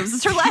Arizona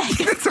loses her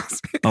leg.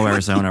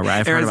 Arizona,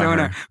 right?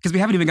 Arizona. Because we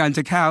haven't even gotten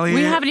to Cali.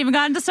 We haven't even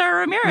gotten to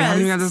Sarah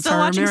Ramirez. Still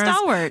watching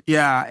Stalwart.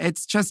 Yeah,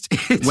 it's just...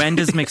 When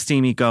does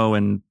McSteamy go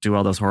and do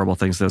all those horrible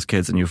things to those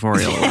kids in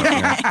Euphoria?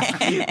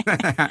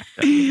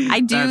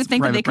 I do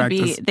think that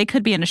they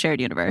could be in a shared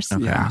universe.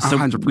 Okay. Yeah, so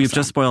 100%. we've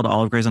just spoiled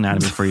all of Grey's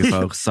Anatomy for you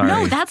folks. Sorry.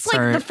 No, that's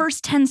the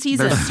first 10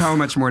 seasons. There's so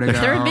much more to go.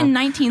 There have been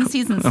 19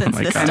 seasons since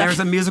this. And there's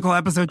a musical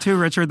episode too,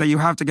 Richard, that you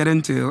have to get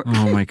into.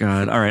 Oh my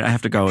God. All right, I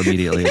have to go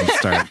immediately and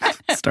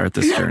start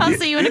this journey. I'll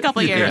see you in a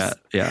couple years.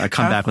 Yeah. I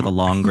come back with a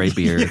long gray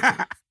beard.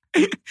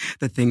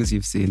 The things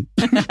you've seen.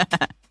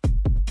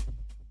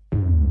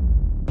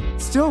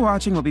 Still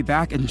Watching will be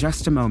back in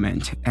just a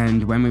moment.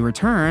 And when we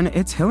return,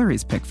 it's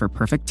Hillary's pick for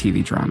perfect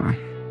TV drama.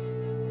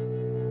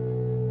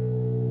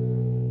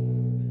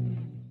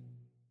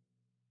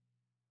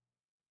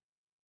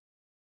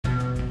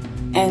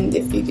 And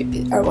if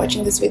you are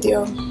watching this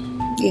video,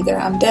 either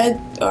I'm dead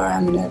or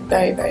I'm in a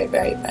very, very,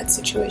 very bad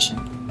situation.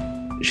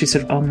 She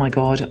said, oh my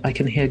God, I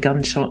can hear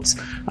gunshots.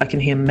 I can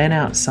hear men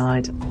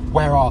outside.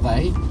 Where are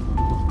they?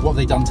 What have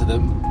they done to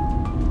them?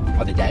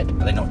 Are they dead?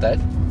 Are they not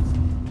dead?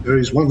 There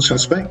is one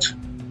suspect,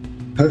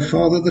 her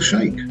father, the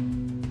Sheikh.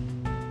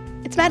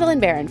 It's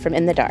Madeline Barron from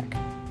In the Dark.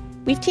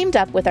 We've teamed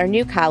up with our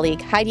new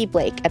colleague, Heidi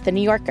Blake, at The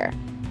New Yorker,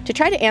 to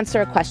try to answer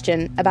a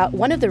question about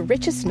one of the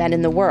richest men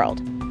in the world,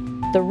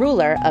 the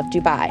ruler of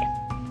Dubai.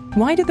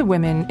 Why do the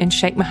women in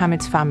Sheikh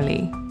Mohammed's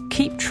family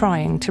keep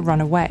trying to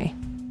run away?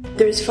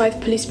 There's 5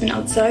 policemen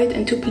outside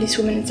and 2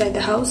 policewomen inside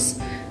the house.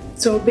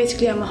 So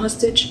basically I'm a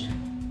hostage.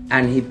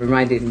 And he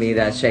reminded me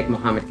that Sheikh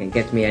Mohammed can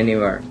get me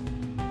anywhere.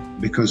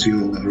 Because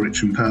you're a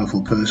rich and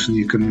powerful person,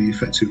 you can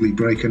effectively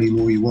break any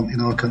law you want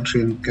in our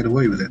country and get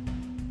away with it.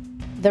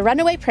 The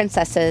Runaway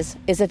Princesses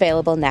is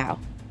available now.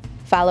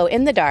 Follow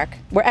In the Dark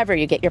wherever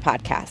you get your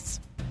podcasts.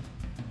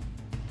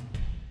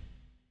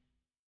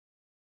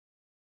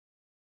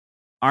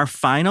 Our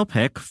final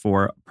pick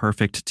for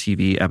perfect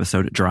TV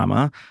episode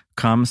drama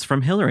comes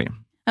from Hillary.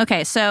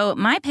 Okay, so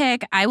my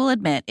pick, I will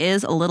admit,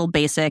 is a little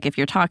basic if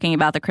you're talking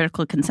about the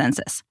critical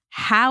consensus.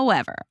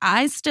 However,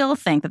 I still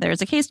think that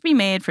there's a case to be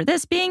made for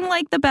this being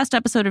the best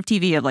episode of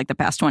TV of the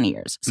past 20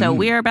 years. So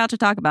we are about to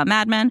talk about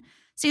Mad Men,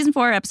 Season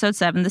 4, Episode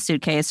 7, The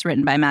Suitcase,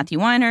 written by Matthew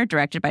Weiner,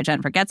 directed by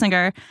Jennifer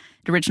Getzinger.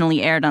 It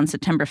originally aired on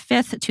September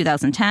 5th,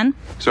 2010.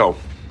 So,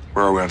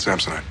 where are we on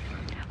Samsonite?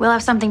 We'll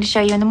have something to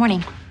show you in the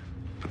morning.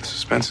 But the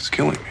suspense is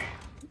killing me.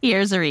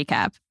 Here's a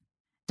recap.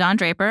 Don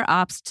Draper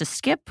opts to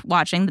skip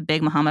watching the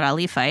big Muhammad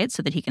Ali fight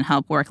so that he can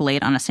help work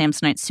late on a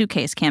Samsonite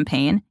suitcase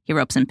campaign. He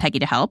ropes in Peggy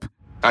to help.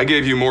 I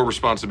gave you more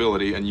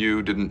responsibility, and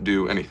you didn't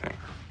do anything.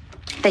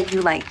 That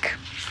you like.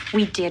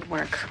 We did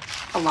work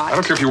a lot. I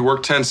don't care if you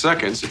work 10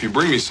 seconds. If you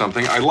bring me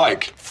something I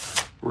like,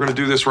 we're going to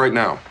do this right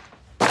now.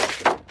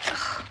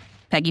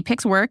 Peggy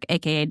picks work,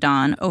 a.k.a.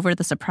 Dawn, over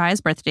the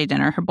surprise birthday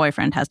dinner her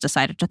boyfriend has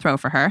decided to throw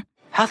for her.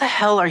 How the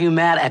hell are you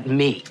mad at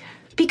me?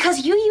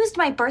 Because you used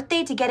my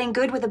birthday to get in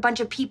good with a bunch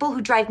of people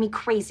who drive me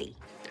crazy.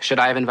 Should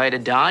I have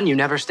invited Don? You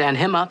never stand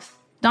him up.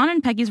 Dawn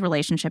and Peggy's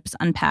relationship is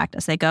unpacked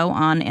as they go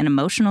on an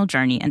emotional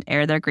journey and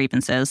air their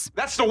grievances.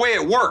 That's the way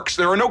it works.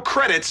 There are no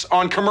credits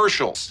on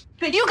commercials.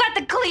 You got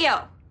the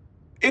Clio.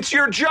 It's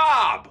your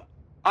job.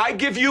 I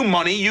give you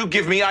money, you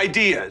give me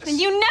ideas. And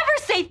you never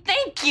say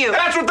thank you.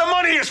 That's what the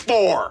money is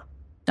for.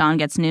 Don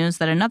gets news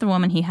that another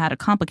woman he had a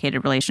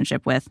complicated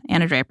relationship with,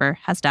 Anna Draper,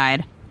 has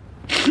died.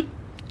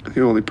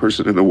 The only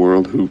person in the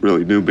world who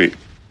really knew me.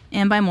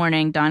 And by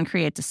morning, Don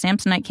creates a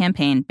Samsonite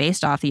campaign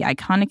based off the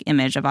iconic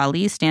image of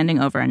Ali standing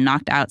over a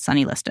knocked-out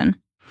Sonny Liston.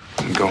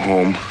 Go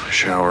home,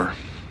 shower,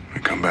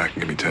 and come back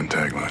and give me 10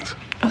 taglines.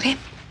 Okay.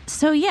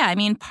 So, yeah, I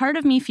mean, part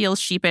of me feels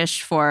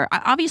sheepish for,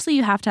 obviously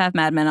you have to have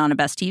Mad Men on a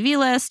best TV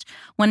list.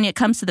 When it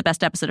comes to the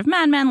best episode of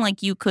Mad Men,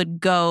 like, you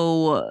could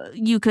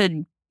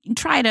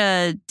try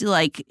to,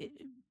 like,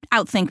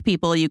 outthink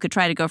people. You could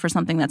try to go for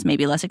something that's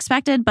maybe less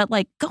expected. But,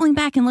 like, going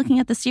back and looking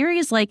at the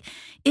series, like,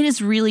 it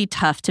is really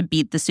tough to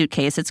beat The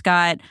Suitcase. It's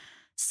got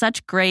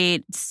such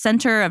great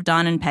center of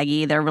Don and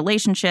Peggy. Their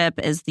relationship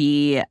is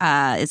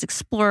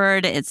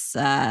explored.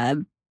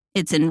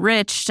 It's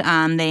enriched.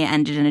 They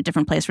ended in a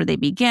different place where they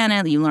began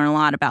it. You learn a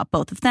lot about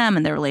both of them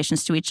and their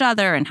relations to each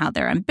other and how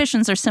their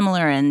ambitions are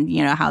similar and,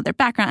 you know, how their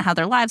background, how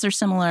their lives are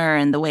similar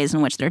and the ways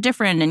in which they're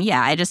different. And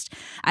yeah,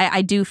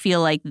 I do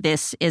feel like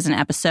this is an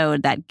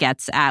episode that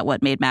gets at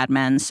what made Mad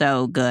Men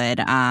so good,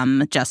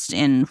 just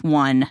in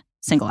one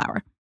single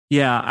hour.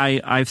 Yeah,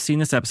 I've seen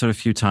this episode a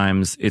few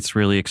times. It's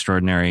really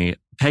extraordinary.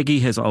 Peggy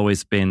has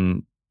always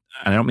been,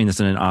 and I don't mean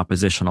this in an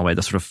oppositional way,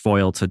 the sort of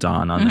foil to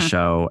Don on the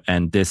show.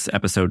 And this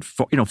episode,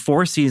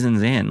 4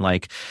 seasons in,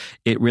 like,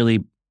 it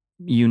really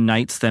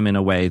unites them in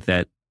a way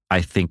that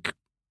I think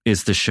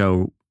is the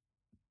show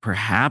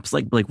perhaps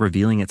like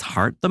revealing its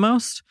heart the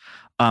most.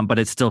 But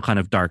it's still kind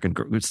of dark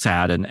and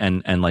sad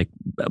and like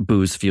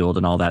booze fueled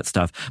and all that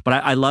stuff.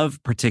 But I love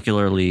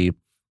particularly,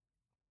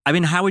 I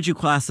mean, how would you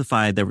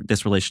classify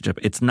this relationship?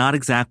 It's not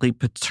exactly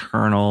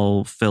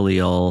paternal,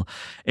 filial.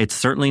 It's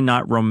certainly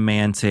not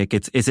romantic.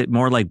 Is it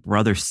more like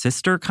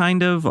brother-sister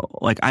kind of?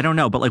 Like, I don't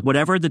know. But like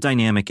whatever the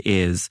dynamic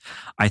is,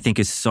 I think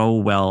is so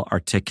well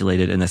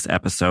articulated in this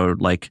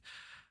episode. Like,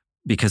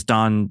 because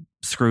Don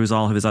screws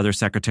all of his other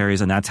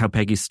secretaries and that's how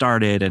Peggy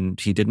started and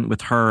he didn't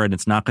with her. And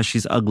it's not because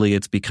she's ugly.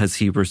 It's because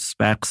he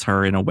respects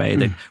her in a way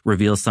that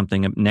reveals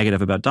something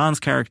negative about Don's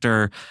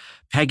character.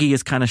 Peggy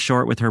is kind of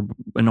short with her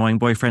annoying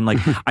boyfriend. Like,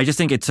 I just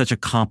think it's such a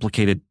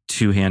complicated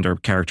two-hander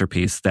character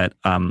piece that,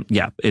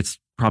 it's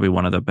probably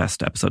one of the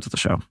best episodes of the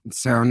show.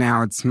 So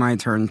now it's my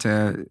turn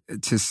to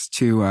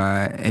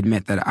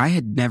admit that I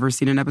had never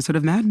seen an episode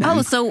of Mad Men.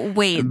 Oh, so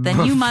wait,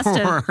 then you must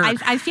have.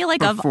 I feel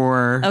like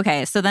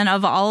okay, so then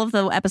of all of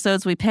the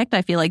episodes we picked,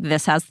 I feel like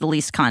this has the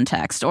least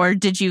context. Or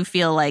did you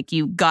feel like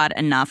you got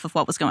enough of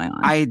what was going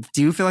on? I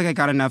do feel like I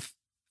got enough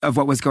of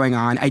what was going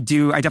on. I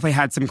definitely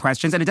had some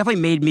questions, and it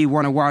definitely made me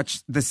want to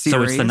watch the series.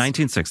 So it's the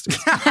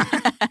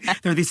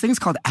 1960s. There are these things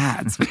called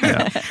ads.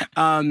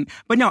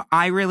 But no,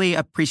 I really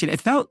appreciate it.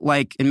 It felt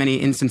like, in many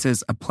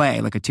instances, a play,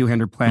 like a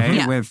two-hander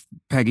play with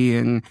Peggy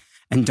and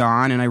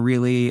Don, and I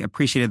really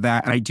appreciated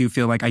that. And I do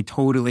feel like I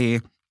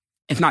totally,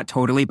 if not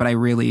totally, but I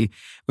really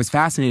was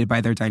fascinated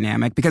by their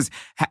dynamic because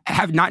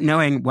not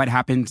knowing what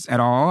happened at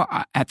all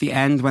at the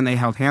end when they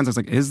held hands, I was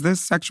like, is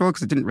this sexual?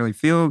 Because it didn't really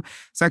feel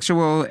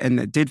sexual, and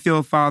it did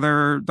feel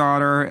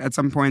father-daughter at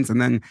some points,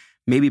 and then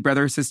maybe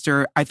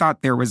brother-sister. I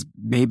thought there was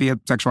maybe a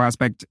sexual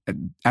aspect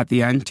at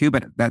the end too,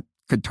 but that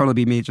could totally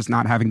be me just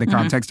not having the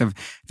context of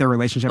their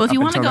relationship. Well, if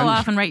you want to go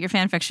off and write your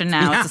fan fiction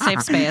now, it's a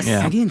safe space.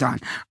 Peggy and Don.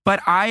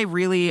 But I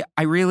really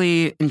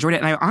enjoyed it,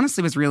 and I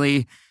honestly was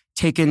really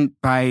taken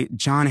by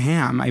John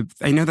Hamm.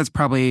 I know that's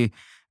probably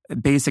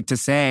basic to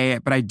say,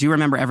 but I do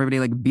remember everybody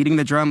like beating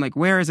the drum, like,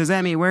 where is his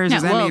Emmy? Where is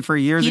his Emmy for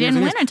years and years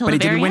and years. But he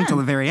didn't win until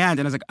the very end.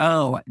 And I was like,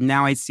 oh,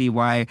 now I see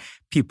why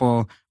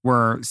people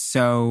were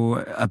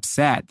so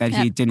upset that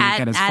he didn't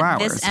get his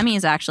flowers. This Emmy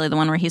is actually the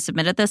one where he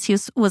submitted this. He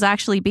was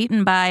actually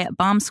beaten by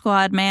Bomb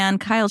Squad man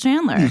Kyle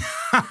Chandler.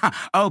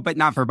 Oh, but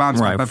not for Bomb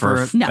Squad, but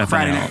for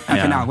Friday Night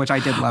FNL, which I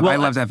did love. I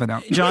loved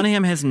FNL. John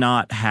Hamm has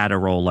not had a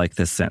role like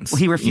this since. Well,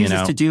 he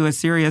refuses to do a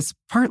serious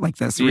part like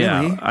this, really.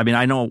 Yeah, I mean,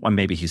 I know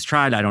maybe he's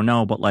tried, I don't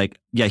know, but like,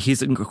 yeah,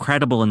 he's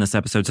incredible in this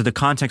episode. So the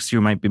context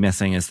you might be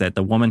missing is that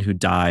the woman who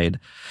died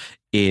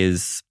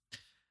is...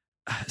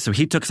 So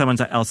he took someone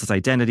else's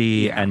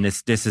identity, and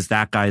this is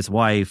that guy's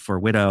wife or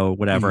widow,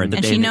 whatever.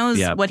 And she knows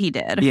what he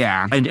did.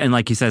 Yeah. And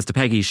like he says to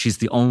Peggy, she's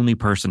the only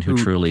person who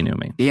truly knew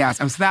me. Yes.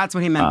 So that's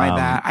what he meant by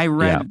that. I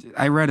read it.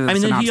 I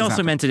mean, he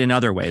also meant it in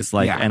other ways.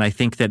 Like, and I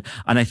think that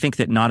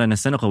not in a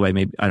cynical way,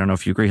 maybe, I don't know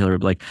if you agree, Hillary,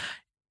 but like,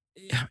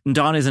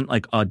 Don isn't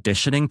like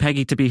auditioning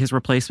Peggy to be his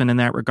replacement in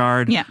that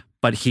regard. Yeah.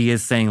 But he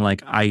is saying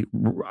like, I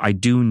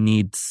do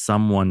need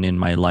someone in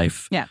my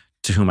life. Yeah.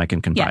 To whom I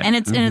can confide. Yeah, and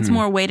it's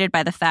more weighted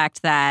by the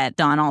fact that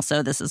Don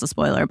also, this is a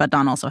spoiler, but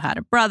Don also had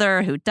a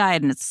brother who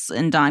died,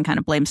 and Don kind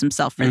of blames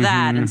himself for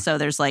that. And so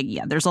there's like,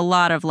 there's a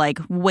lot of like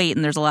weight,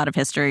 and there's a lot of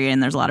history,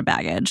 and there's a lot of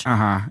baggage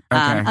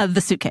of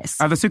The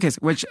Suitcase. Of The Suitcase,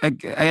 which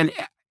and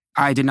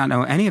I did not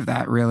know any of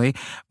that really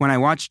when I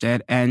watched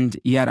it, and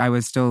yet I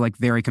was still like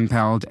very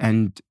compelled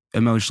and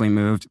emotionally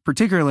moved,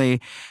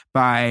 particularly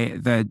by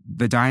the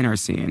diner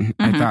scene.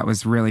 I thought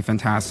was really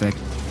fantastic.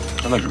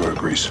 I'd like to go to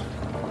Greece.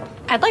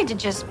 I'd like to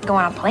just go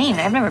on a plane.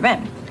 I've never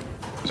been.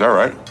 Is that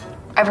right?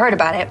 I've heard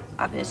about it,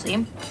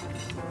 obviously.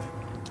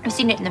 I've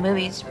seen it in the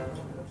movies.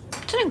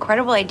 It's an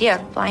incredible idea,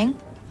 flying.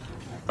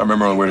 I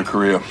remember on the way to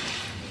Korea,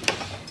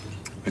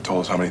 they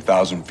told us how many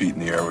thousand feet in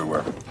the air we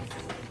were.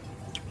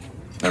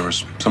 There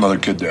was some other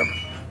kid there,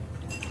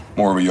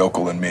 more of a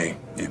yokel than me,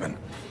 even.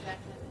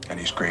 And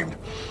he screamed,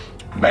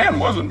 "Man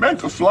wasn't meant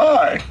to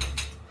fly."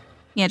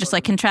 Yeah, just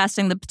like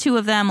contrasting the two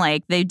of them,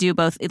 like they do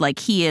both, like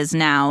he is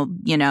now,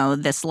 you know,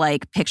 this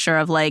like picture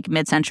of like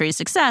mid-century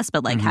success,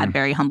 but like had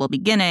very humble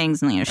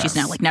beginnings. And, you know, she's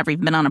now like never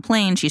even been on a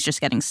plane. She's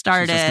just getting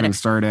started.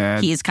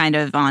 He's kind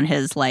of on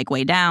his like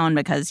way down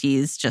because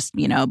he's just,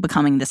 you know,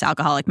 becoming this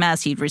alcoholic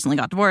mess. He recently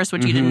got divorced,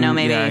 which you didn't know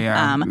maybe.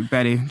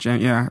 Betty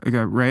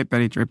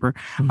Draper.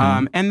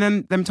 And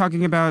then them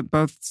talking about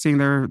both seeing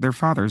their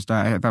fathers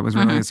die. That was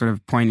really sort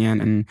of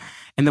poignant.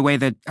 And the way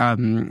that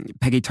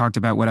Peggy talked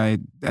about what I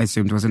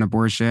assumed was an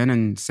abortion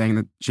and saying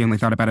that she only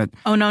thought about it.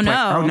 Oh, no.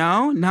 Oh,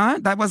 no?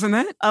 Not? That wasn't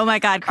it? Oh, my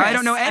God, Chris. I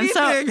don't know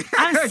anything.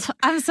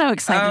 I'm so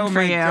excited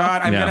for you. Oh, my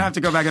God. I'm going to have to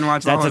go back and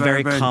watch all of that. That's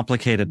a very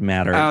complicated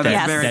matter. Oh,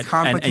 that's very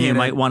complicated. And you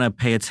might want to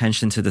pay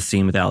attention to the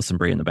scene with Alison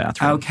Brie in the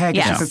bathroom. Okay,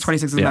 because she says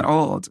 26 isn't that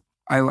old.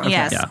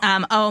 Yes.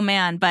 Yeah. Oh,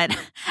 man. But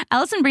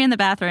Alison Brie in the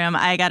bathroom,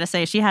 I got to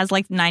say, she has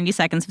like 90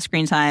 seconds of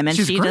screen time. And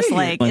she just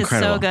like is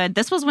so good.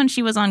 This was when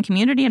she was on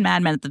Community and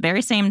Mad Men at the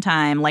very same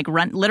time, like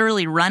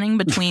literally running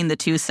between the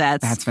two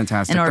sets. That's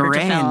fantastic. In order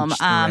to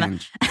film.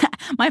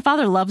 My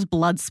father loves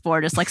blood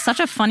sport. It's like such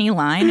a funny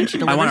line. And she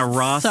delivers I want a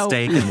raw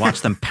steak and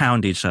watch them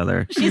pound each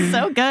other. She's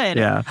so good.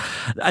 Yeah.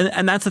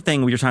 And that's the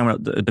thing when you're talking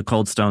about the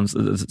Cold Stones,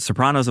 the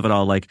Sopranos of it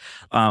all. Like,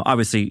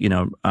 obviously, you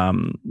know,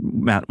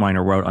 Matt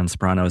Weiner wrote on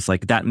Sopranos,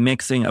 like that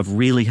mixing of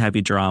really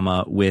heavy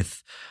drama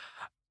with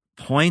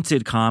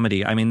pointed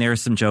comedy. I mean, there are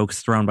some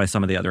jokes thrown by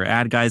some of the other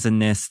ad guys in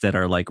this that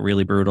are like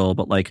really brutal,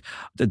 but like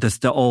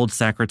the old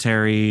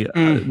secretary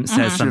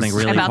says something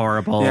really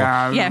horrible.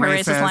 Yeah, her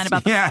racist line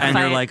about the and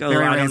you're like, oh,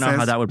 I don't know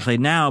how that would play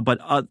now. But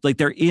like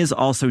there is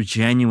also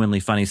genuinely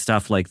funny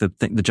stuff, like the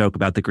joke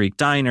about the Greek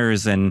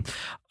diners and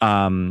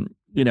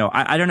you know,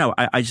 I don't know.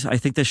 I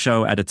think the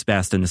show at its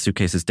best, and The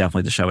Suitcase is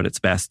definitely the show at its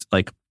best,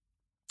 like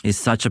is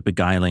such a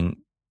beguiling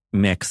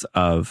mix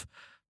of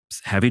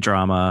heavy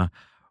drama,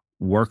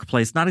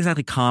 workplace, not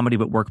exactly comedy,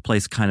 but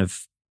workplace kind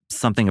of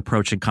something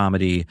approaching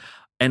comedy.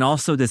 And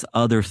also this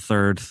other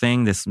third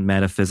thing, this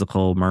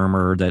metaphysical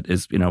murmur that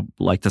is, you know,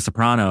 like The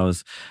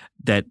Sopranos,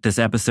 that this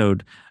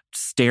episode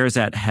stares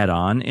at head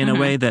on in a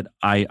way that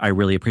I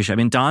really appreciate. I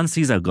mean, Don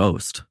sees a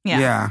ghost.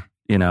 Yeah.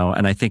 You know,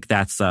 and I think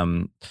that's,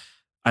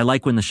 I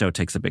like when the show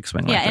takes a big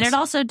swing like this. Yeah, and it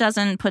also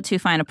doesn't put too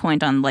fine a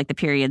point on like the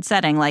period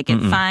setting. Like it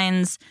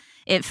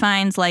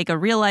finds like a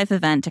real life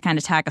event to kind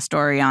of tack a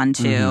story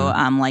onto.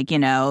 Like, you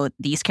know,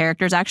 these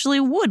characters actually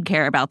would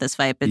care about this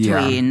fight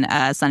between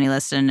Sonny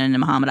Liston and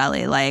Muhammad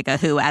Ali, like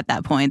who at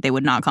that point they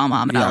would not call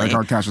Muhammad Ali. Yeah,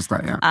 like Cassius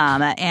Clay,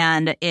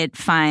 and it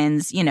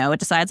finds, you know, it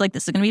decides like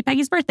this is going to be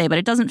Peggy's birthday, but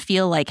it doesn't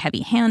feel like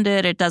heavy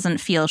handed. It doesn't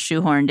feel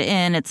shoehorned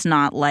in. It's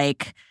not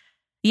like...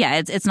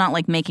 Yeah, it's not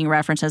like making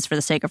references for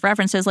the sake of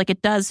references. Like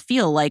it does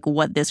feel like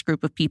what this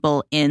group of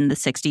people in the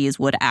 60s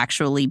would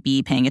actually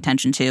be paying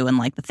attention to and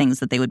like the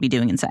things that they would be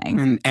doing and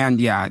saying. And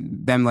yeah,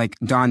 them like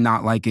Don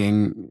not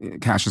liking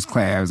Cassius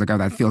Clay. I was like, oh,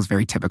 that feels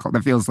very typical.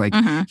 That feels like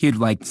he'd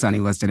like Sonny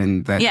Liston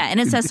and that. Yeah, and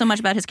it says so much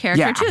about his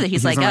character too that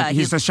he's like,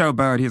 he's a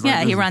showboat. He's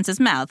like, he runs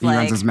his mouth. He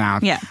runs his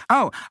mouth. Yeah.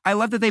 Oh, I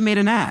love that they made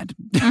an ad.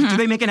 Do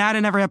they make an ad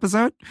in every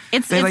episode?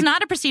 It's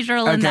not a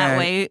procedural in that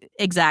way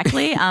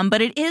exactly,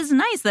 but it is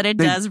nice that it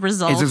does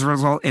result. It does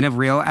result in a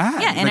real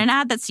ad. Yeah, in an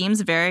ad that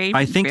seems very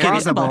I think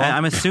plausible.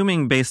 I'm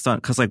assuming based on,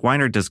 because like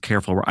Weiner does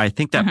careful, I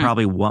think that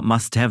probably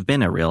must have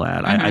been a real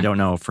ad. I don't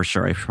know for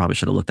sure. I probably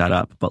should have looked that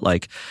up. But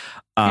like...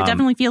 it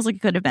definitely feels like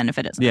it could have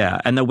benefited. Yeah,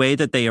 and the way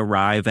that they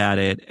arrive at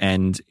it,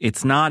 and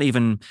it's not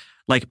even...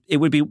 Like, it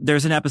would be,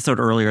 there's an episode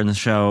earlier in the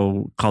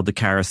show called The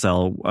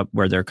Carousel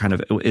where they're kind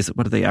of,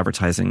 what are they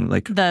advertising?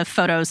 Like the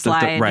photo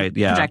slide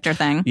projector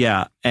thing.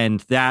 Yeah. And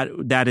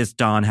that is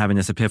Don having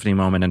this epiphany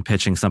moment and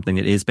pitching something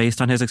that is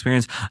based on his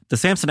experience. The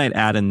Samsonite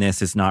ad in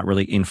this is not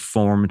really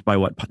informed by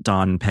what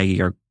Don and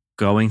Peggy are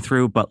going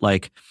through, but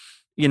like,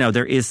 you know,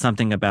 there is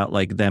something about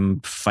like them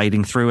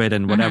fighting through it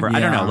and whatever. I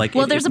don't know. Like,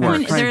 well, there's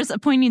a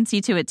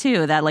poignancy to it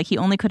too, that like he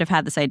only could have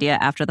had this idea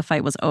after the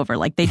fight was over.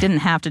 Like they didn't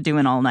have to do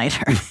an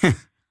all-nighter.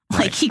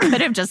 Like he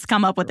could have just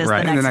come up with this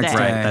the next day.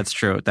 Right, that's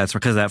true. That's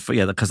because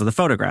because of the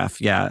photograph.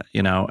 Yeah,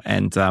 you know,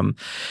 and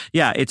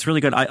it's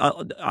really good.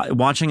 I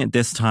watching it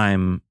this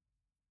time,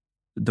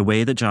 the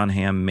way that John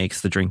Hamm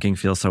makes the drinking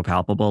feel so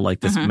palpable,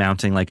 like this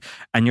mounting, like,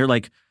 and you're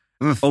like,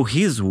 oh,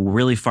 he's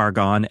really far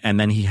gone. And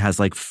then he has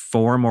like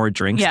 4 more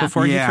drinks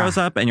before he throws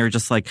up. And you're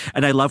just like,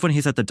 and I love when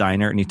he's at the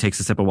diner and he takes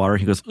a sip of water.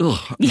 And he goes,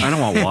 ugh, I don't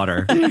want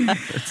water.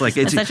 It's like,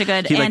 it's such a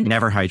good, he like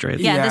never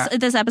hydrates. Yeah,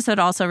 this episode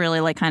also really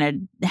like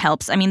kind of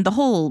helps. I mean, the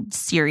whole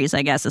series,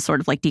 I guess, is sort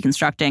of like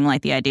deconstructing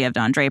like the idea of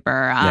Don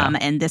Draper.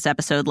 And this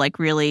episode like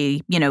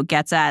really, you know,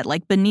 gets at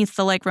like beneath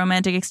the like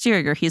romantic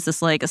exterior. He's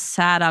this like a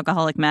sad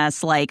alcoholic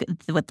mess, like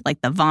with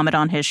like the vomit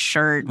on his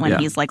shirt when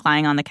he's like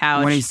lying on the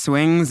couch. When he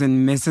swings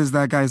and misses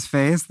that guy's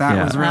face.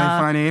 That was really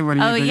funny. What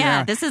do you think?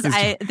 Yeah. This is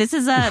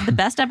the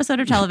best episode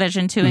of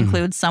television to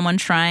include someone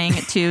trying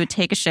to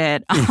take a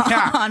shit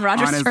on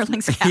Roger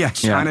Sterling's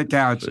couch. On a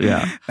couch.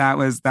 Yeah.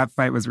 That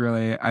fight was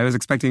really, I was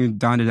expecting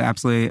Don to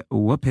absolutely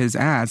whoop his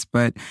ass,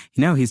 but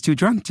he's too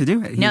drunk to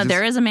do it.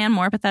 There is a man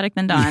more pathetic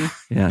than Don.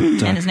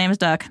 And his name is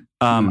Duck.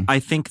 I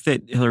think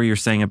that, Hillary, you're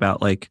saying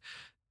about like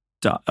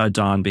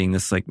Don being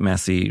this like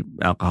messy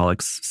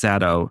alcoholic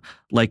sado,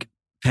 like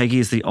Peggy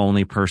is the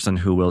only person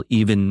who will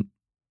even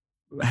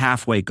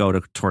halfway go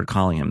toward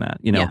calling him that,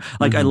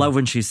 I love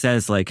when she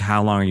says like,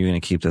 how long are you going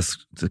to keep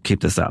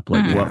this up?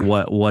 Like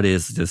what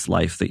is this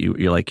life that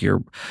you're like,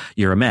 you're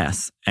a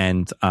mess.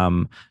 And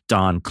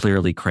Don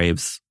clearly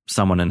craves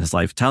someone in his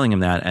life telling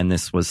him that. And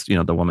this was,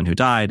 the woman who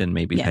died, and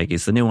maybe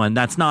Peggy's the new one.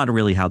 That's not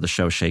really how the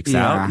show shakes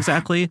out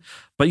exactly.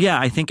 But yeah,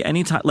 I think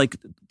anytime,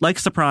 like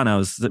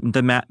Sopranos,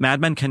 the Mad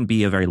Men can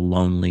be a very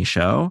lonely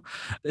show.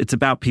 It's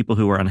about people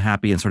who are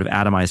unhappy and sort of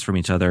atomized from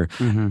each other.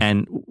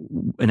 And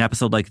an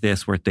episode like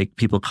this where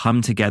people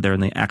come together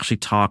and they actually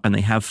talk and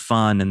they have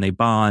fun and they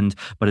bond,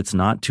 but it's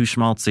not too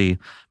schmaltzy.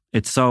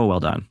 It's so well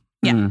done.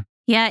 Yeah.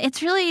 Yeah,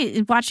 it's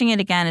really, watching it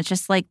again, it's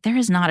just like, there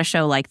is not a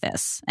show like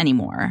this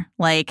anymore.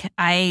 Like,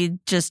 I'm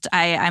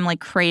like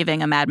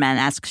craving a Mad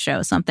Men-esque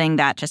show, something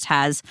that just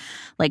has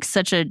like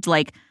such a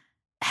like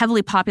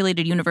heavily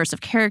populated universe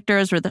of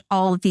characters where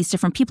all of these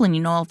different people, and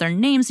you know all of their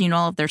names, and you know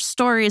all of their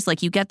stories.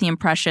 Like, you get the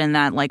impression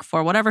that like,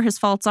 for whatever his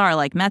faults are,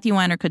 like Matthew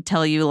Weiner could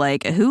tell you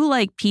like who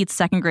like Pete's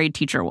second grade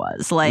teacher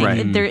was. Like,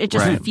 it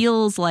just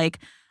feels like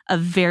a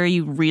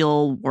very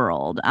real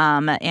world.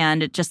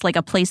 And it's just like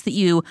a place that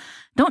you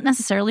don't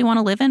necessarily want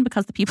to live in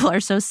because the people are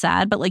so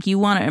sad, but like you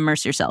want to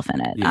immerse yourself in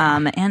it.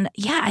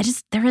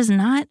 There is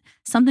not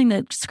something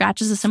that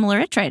scratches a similar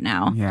itch right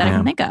now that I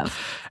can think of.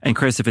 And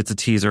Chris, if it's a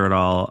teaser at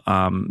all,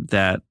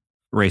 that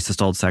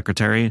racist old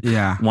secretary,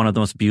 one of the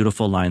most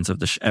beautiful lines of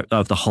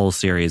the whole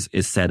series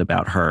is said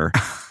about her.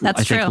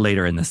 That's true. I think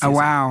later in this season. Oh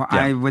wow.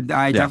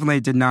 I definitely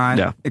did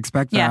not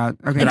expect that.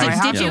 Okay, I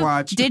have to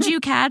watch. Did you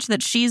catch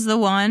that she's the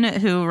one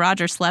who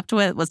Roger slept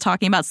with, was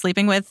talking about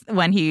sleeping with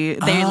when they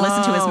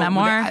listened to his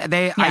memoir?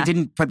 I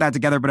didn't put that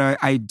together, but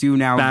I do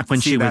now. Back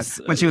when she was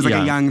like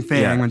a young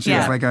thing, when she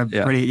was like a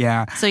pretty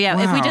So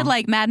if we did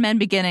like Mad Men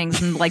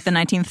beginnings in like the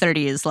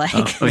 1930s, like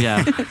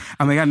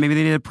oh my god, maybe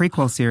they did a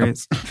prequel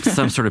series.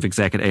 Some sort of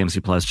exec at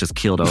AMC Plus just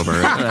keeled over.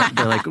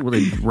 They're like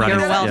really running.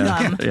 You're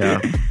welcome. Yeah.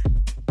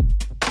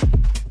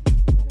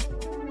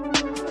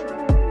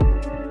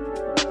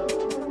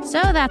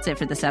 So that's it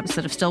for this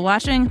episode of Still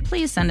Watching.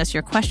 Please send us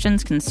your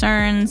questions,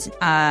 concerns,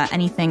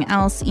 anything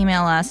else.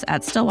 Email us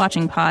at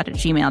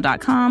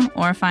stillwatchingpod@gmail.com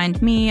or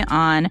find me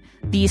on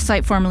the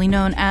site formerly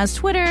known as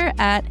Twitter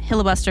at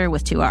Hilibuster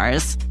with 2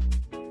 R's.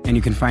 And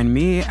you can find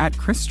me at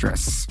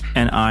Christress.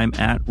 And I'm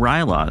at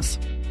Rylaws.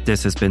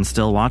 This has been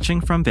Still Watching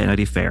from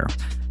Vanity Fair.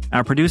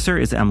 Our producer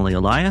is Emily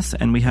Elias,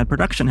 and we had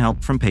production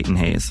help from Peyton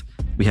Hayes.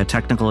 We had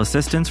technical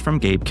assistance from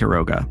Gabe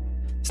Quiroga.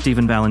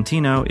 Stephen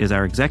Valentino is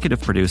our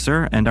executive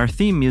producer, and our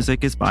theme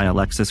music is by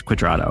Alexis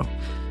Quadrado.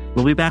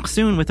 We'll be back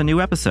soon with a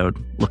new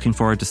episode. Looking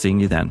forward to seeing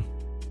you then.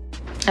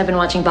 I've been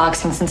watching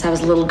boxing since I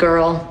was a little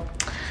girl.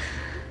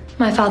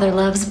 My father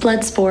loves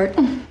blood sport.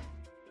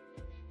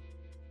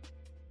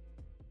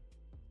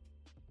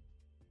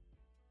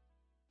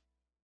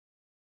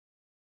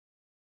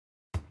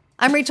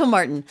 I'm Rachel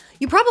Martin.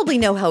 You probably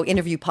know how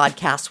interview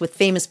podcasts with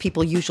famous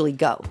people usually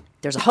go.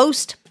 There's a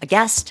host, a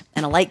guest,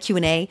 and a light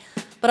Q&A.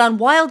 But on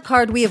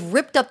Wildcard, we have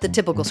ripped up the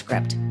typical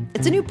script.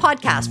 It's a new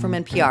podcast from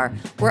NPR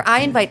where I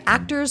invite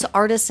actors,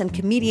 artists, and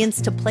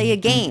comedians to play a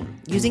game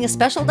using a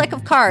special deck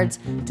of cards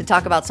to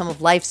talk about some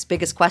of life's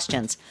biggest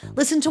questions.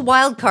 Listen to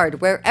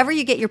Wildcard wherever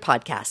you get your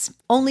podcasts,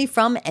 only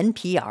from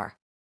NPR.